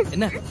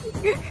 என்ன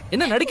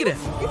என்ன நடிக்கிற?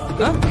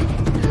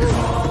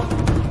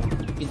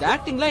 இந்த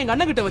ஆக்டிங்லாம் எங்க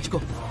அண்ணன் கிட்ட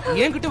வச்சுக்கோ,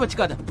 என் கிட்ட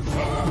வச்சுக்காத.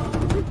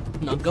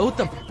 நான்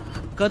கௌதம்,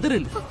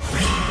 கதிரில்.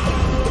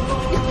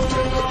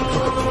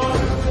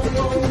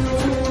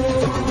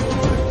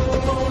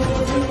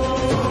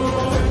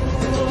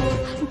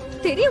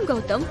 தெரியும்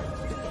கௌதம்,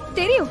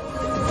 தெரியும்.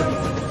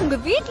 உங்க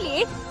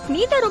வீட்லயே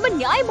நீதான் ரொம்ப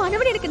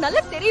நியாயமானவன் எனக்கு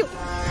நல்லா தெரியும்.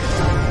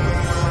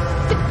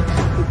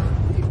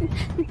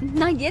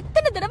 நான்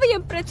எத்தனை தடவை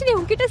என் பிரச்சனை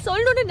உன்கிட்ட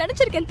சொல்லணும்னு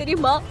நினைச்சிருக்கேன்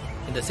தெரியுமா?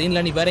 இந்த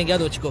சீன்ல நீ வேற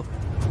எங்கயாவது வச்சுக்கோ.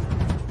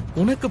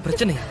 உனக்கு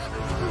பிரச்சனை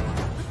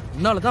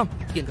உன்னாலதான்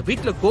எங்க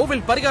வீட்டுல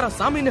கோவில் பரிகாரம்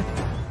சாமின்னு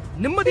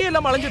நிம்மதியே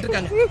இல்லாம அலைஞ்சிட்டு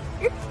இருக்காங்க.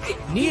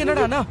 நீ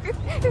என்னடா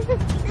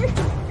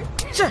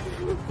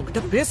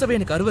உன்கிட்ட பேசவே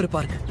எனக்கு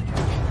அருவருப்பா இருக்கு.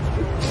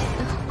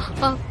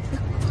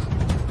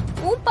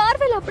 உன்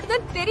பார்வையில்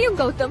அப்படிதான் தெரியும்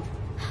கௌதம்.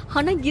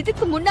 ஆனா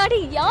இதுக்கு முன்னாடி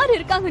யார்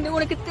இருக்காங்கன்னு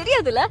உனக்கு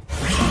தெரியாதுல.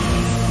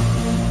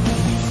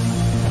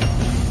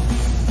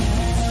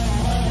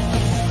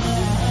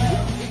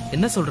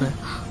 என்ன சொல்ற?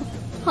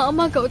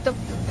 ஆமா கௌதம்,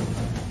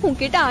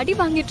 உன்கிட்ட அடி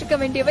வாங்கிட்டு இருக்க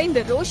வேண்டியவ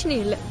இந்த ரோஷினி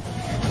இல்ல.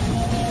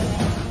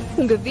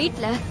 உங்க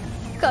வீட்ல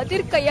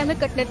கதிர் கையால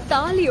கட்டின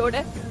தாலியோட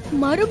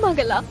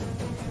மருமகளா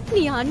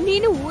நீ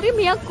அண்ணின்னு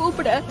உரிமையா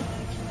கூப்பிட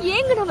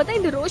ஏங்கனவதான்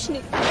இந்த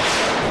ரோஷினி.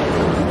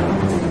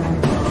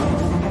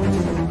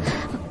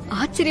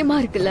 ஆச்சரியமா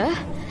இருக்குல்ல?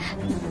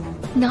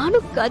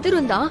 நானும்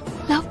கதிரும் தான்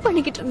லவ்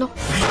பண்ணிக்கிட்டு இருந்தோம்.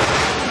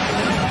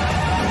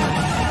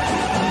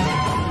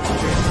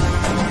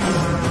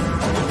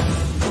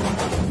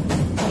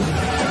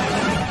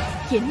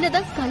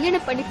 என்னதான்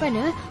கல்யாணம்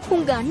பண்ணிப்பேன்னு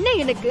உங்க அண்ணன்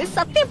எனக்கு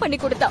சத்தியம் பண்ணி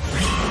கொடுத்தா.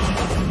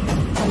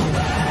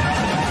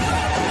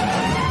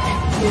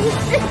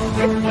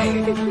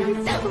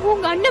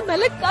 உங்க அண்ணன்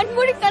மேல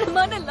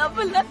கண்மூடித்தனமான லவ்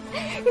இல்ல,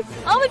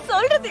 அவன்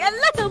சொல்றது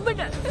எல்லாம்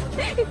நம்பின.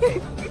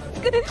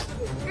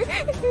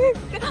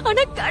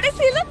 ஆனா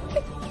கடைசியில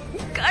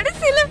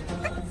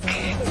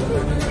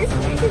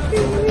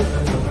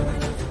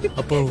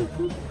அப்போ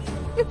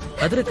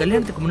கதிர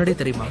கல்யாணத்துக்கு முன்னாடியே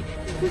தெரியுமா?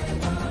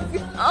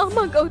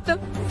 ஆமா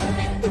கௌதம்,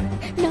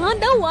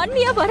 நான் தான்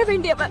ஒன்னியா வர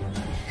வேண்டியவன்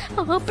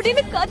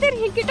அப்படின்னு கதிர்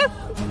என்கிட்ட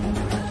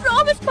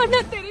ப்ராமிஸ்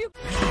பண்ண தெரியும்.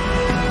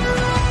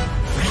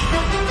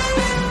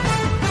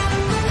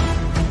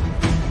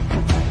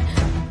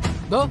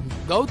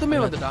 கௌதமே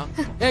வந்துட்டான்.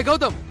 ஏய்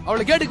கௌதம்,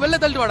 அவளை கேட்டுக்கு வெளில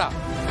தள்ளிட்டு வாடா.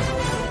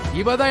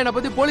 இவதான் என்ன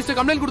பத்தி போலீஸ்ல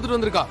கம்ப்ளைண்ட் கொடுத்துட்டு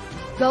வந்திருக்கா.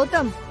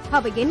 கௌதம்,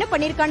 அவ என்ன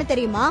பண்ணிருக்கான்னு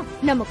தெரியுமா?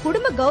 நம்ம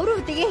குடும்ப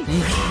கௌரவத்தையே.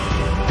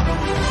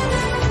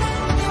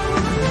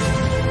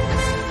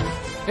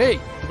 ஏய்,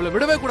 இவளை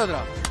விடவே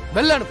கூடாதுடா.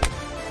 வெளில அனுப்பு.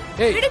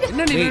 ஏய்,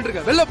 என்ன நீ நின்னுட்டு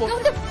இருக்க? வெளில போ.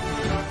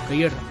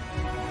 கையேடு.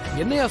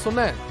 என்னையா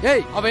சொன்ன?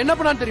 ஏய், அவ என்ன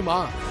பண்ணான்னு தெரியுமா?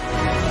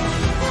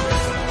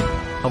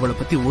 அவளை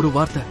பத்தி ஒரு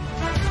வார்த்தை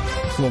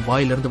உன்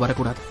வாயில இருந்து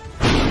வரக்கூடாது.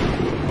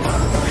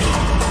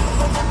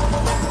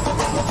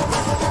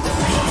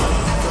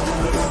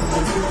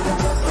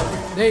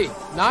 டேய்,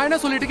 நான் என்ன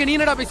சொல்லிட்டு இருக்கேன், நீ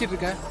என்னடா பேசிட்டு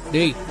இருக்க?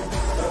 டேய்,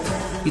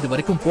 இது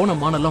வரைக்கும் போன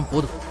மானெல்லாம்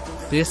போதும்,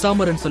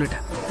 பேசாம இருன்னு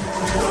சொல்லிட்டேன்.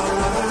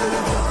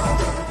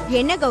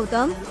 என்ன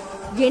கௌதம்,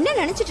 என்ன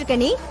நினைச்சிட்டு இருக்க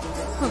நீ?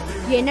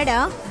 என்னடா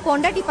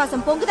பொண்டாட்டி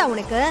பாசம் பொங்குதா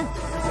உனக்கு?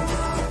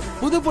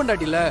 புது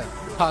பொண்டாட்டி இல்ல,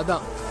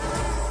 அதான்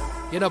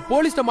என்ன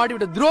போலீஸ்ட மாட்டி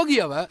விட்ட துரோகி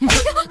அவ.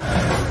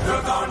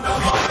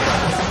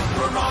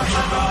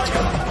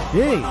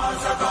 ஏய்,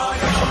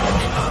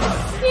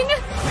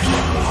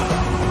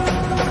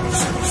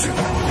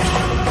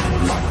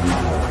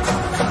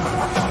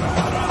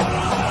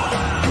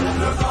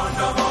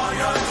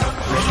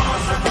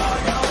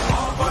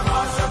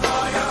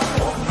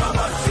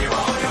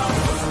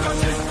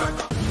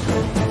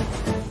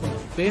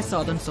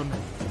 பேசாதன்னு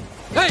சொன்னேன்.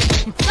 ஏய்,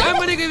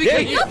 கேமரிக்கு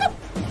விக்கி.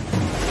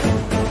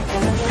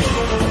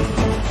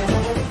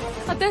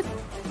 அத்தை,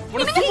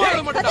 உனக்கு சும்மா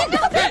விட மாட்டேன்டா.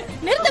 ஏய்,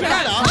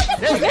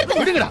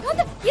 விடுங்கடா.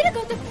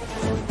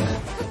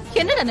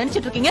 என்னடா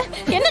நினைச்சிட்டு இருக்கீங்க?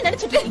 என்ன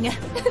நினைச்சிட்டு இருக்கீங்க?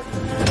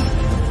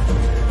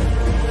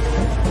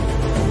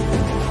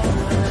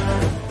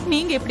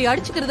 நீங்க இப்படி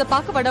அடிச்சுக்கிறத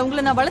பாக்க வாடா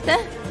உங்களை நான்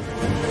வளர்த்தேன்.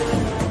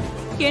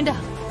 ஏண்டா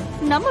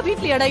நம்ம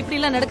வீட்லயாடா இப்படி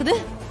எல்லாம் நடக்குது?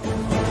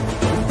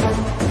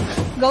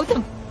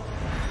 கௌதம்,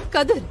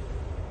 கதிர்,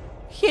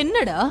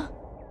 என்னடா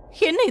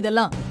என்ன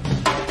இதெல்லாம்?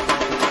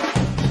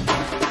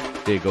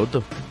 டேய்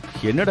கௌதம்,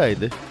 என்னடா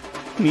இது?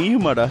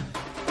 நீயுமாடா?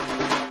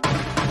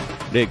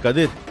 டேய்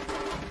கதிர்,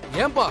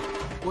 ஏன்பா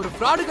ஒரு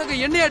ஃப்ராடுக்காக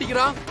என்னைய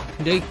அடிக்கிறான்?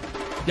 டேய்,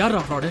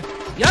 யாரா ஃப்ராடு?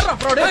 யாரா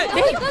ஃப்ராடு?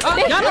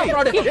 யாரா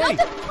ஃப்ராடு?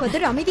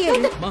 கதிர் அமைதியா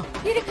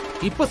இரு.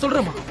 இப்ப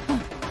சொல்றேம்மா,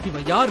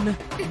 இவன் யாருன்னு,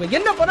 இவன்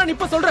என்ன பண்ணான்னு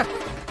இப்ப சொல்றேன்.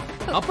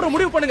 அப்புறம்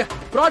முடிவு பண்ணுங்க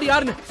ஃப்ராட்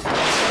யாருன்னு.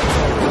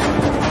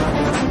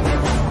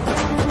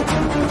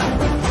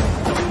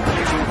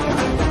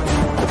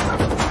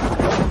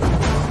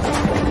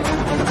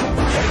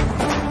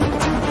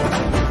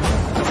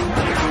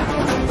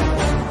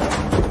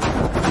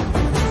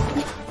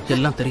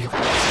 எல்லாம் தெரியும்.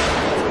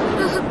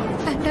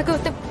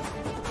 கௌதம்,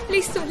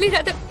 ப்ளீஸ்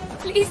சொல்லிடாத,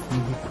 ப்ளீஸ்.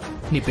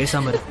 நீ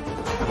பேசாம இரு.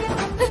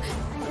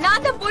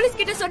 நான் தான் போலீஸ்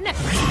கிட்ட சொன்னேன்.